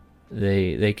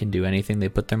 they can do anything they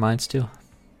put their minds to.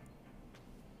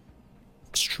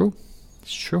 It's true.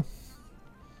 It's true.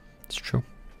 It's true.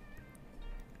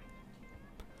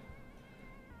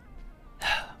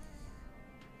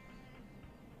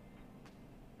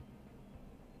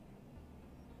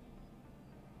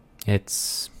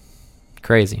 It's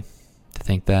crazy to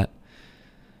think that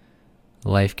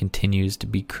life continues to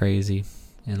be crazy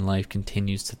and life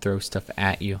continues to throw stuff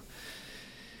at you.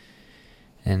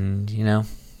 And,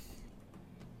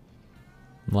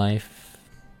 life,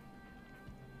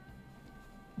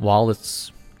 while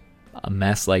it's a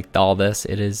mess like all this,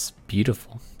 it is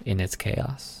beautiful in its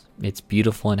chaos. It's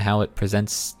beautiful in how it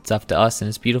presents stuff to us, and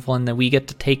it's beautiful in that we get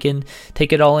to take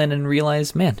it all in and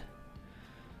realize, man,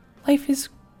 life is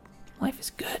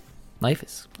good. Life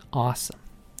is awesome.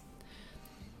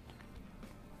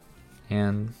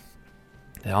 And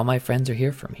that all my friends are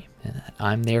here for me. And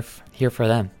I'm here for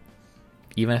them.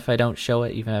 Even if I don't show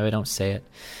it, even if I don't say it.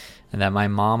 And that my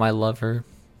mom, I love her.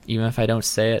 Even if I don't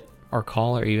say it or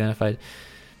call her. Even if I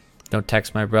don't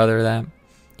text my brother that.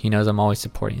 He knows I'm always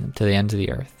supporting him to the ends of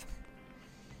the earth.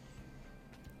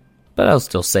 But I'll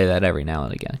still say that every now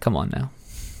and again. Come on now.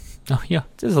 Oh yeah,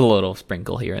 just a little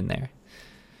sprinkle here and there.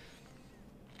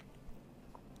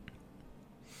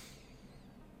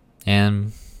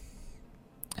 And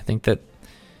I think that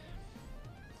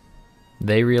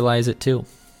they realize it too.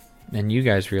 And you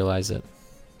guys realize it.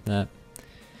 That,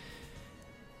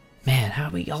 man, how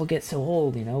we all get so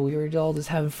old, We were all just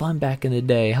having fun back in the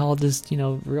day. How all just,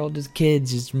 we're all just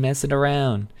kids just messing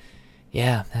around.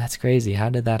 Yeah, that's crazy. How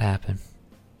did that happen?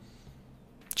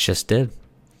 Just did.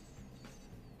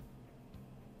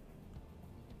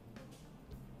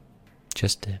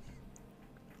 Just did.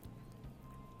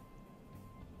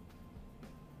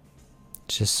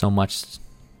 It's just so much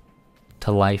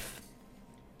to life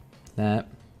that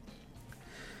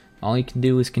all you can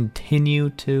do is continue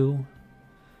to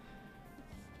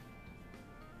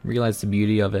realize the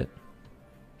beauty of it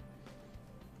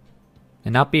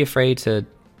and not be afraid to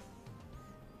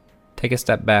take a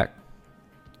step back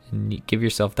and give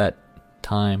yourself that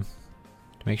time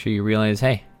to make sure you realize,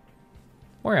 hey,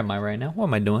 where am I right now? What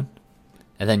am I doing?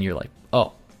 And then you're like,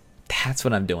 oh, that's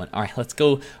what I'm doing. All right, let's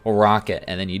go rock it.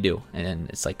 And then you do. And then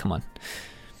it's like, come on.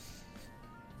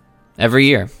 Every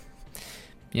year,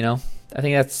 I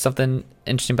think that's something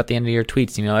interesting about the end of year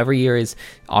tweets. Every year is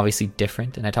obviously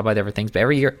different, and I talk about different things, but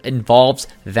every year involves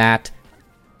that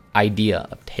idea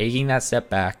of taking that step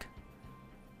back,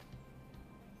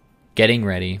 getting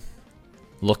ready,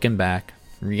 looking back,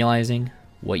 realizing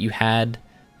what you had,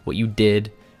 what you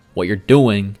did, what you're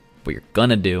doing, what you're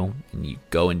gonna do, and you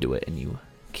go and do it and you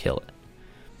kill it.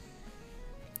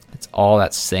 It's all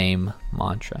that same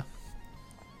mantra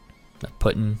of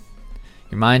putting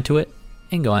your mind to it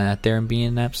and going out there and being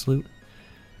an absolute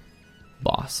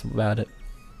boss about it.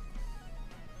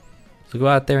 So go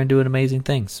out there and do amazing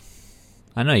things.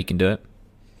 I know you can do it.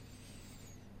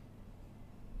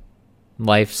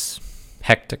 Life's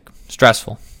hectic,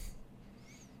 stressful,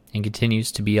 and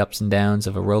continues to be ups and downs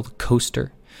of a roller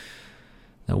coaster.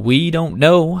 Now, we don't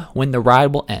know when the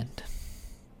ride will end,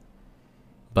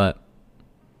 but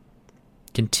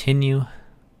continue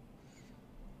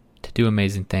to do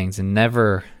amazing things and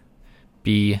never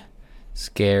be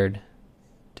scared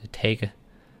to take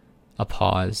a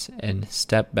pause and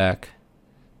step back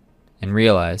and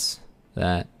realize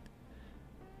that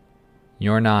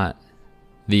you're not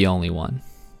the only one.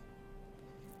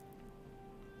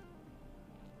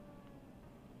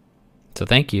 So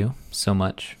thank you so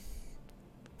much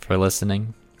for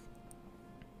listening,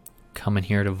 coming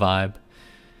here to vibe,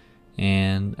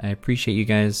 and I appreciate you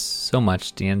guys so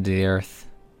much at the end of the earth.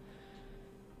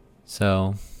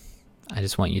 So I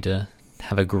just want you to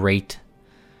have a great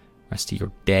rest of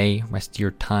your day, rest of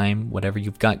your time, whatever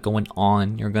you've got going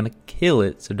on. You're going to kill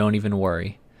it, so don't even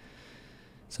worry.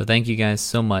 So thank you guys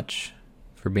so much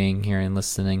for being here and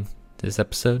listening to this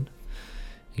episode.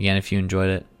 Again, if you enjoyed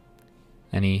it,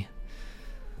 any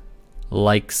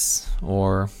likes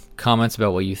or comments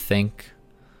about what you think,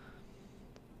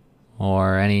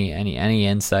 or any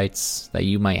insights that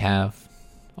you might have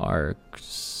are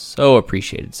so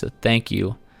appreciated. So thank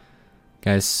you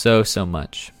guys so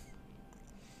much.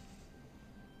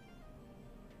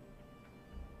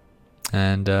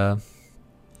 And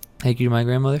thank you to my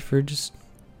grandmother for just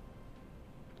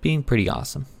being pretty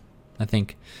awesome. I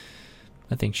think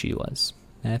she was.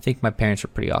 And I think my parents were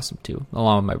pretty awesome too,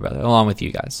 along with my brother, along with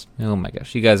you guys. Oh my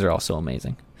gosh, you guys are all so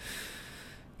amazing.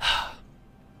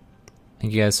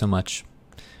 Thank you guys so much.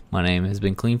 My name has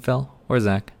been Cleanfell, or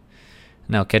Zach,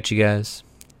 and I'll catch you guys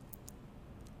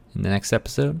in the next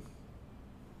episode.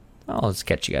 I'll just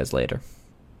catch you guys later.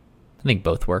 I think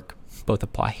both work. Both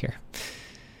apply here.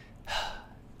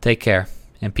 Take care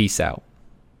and peace out.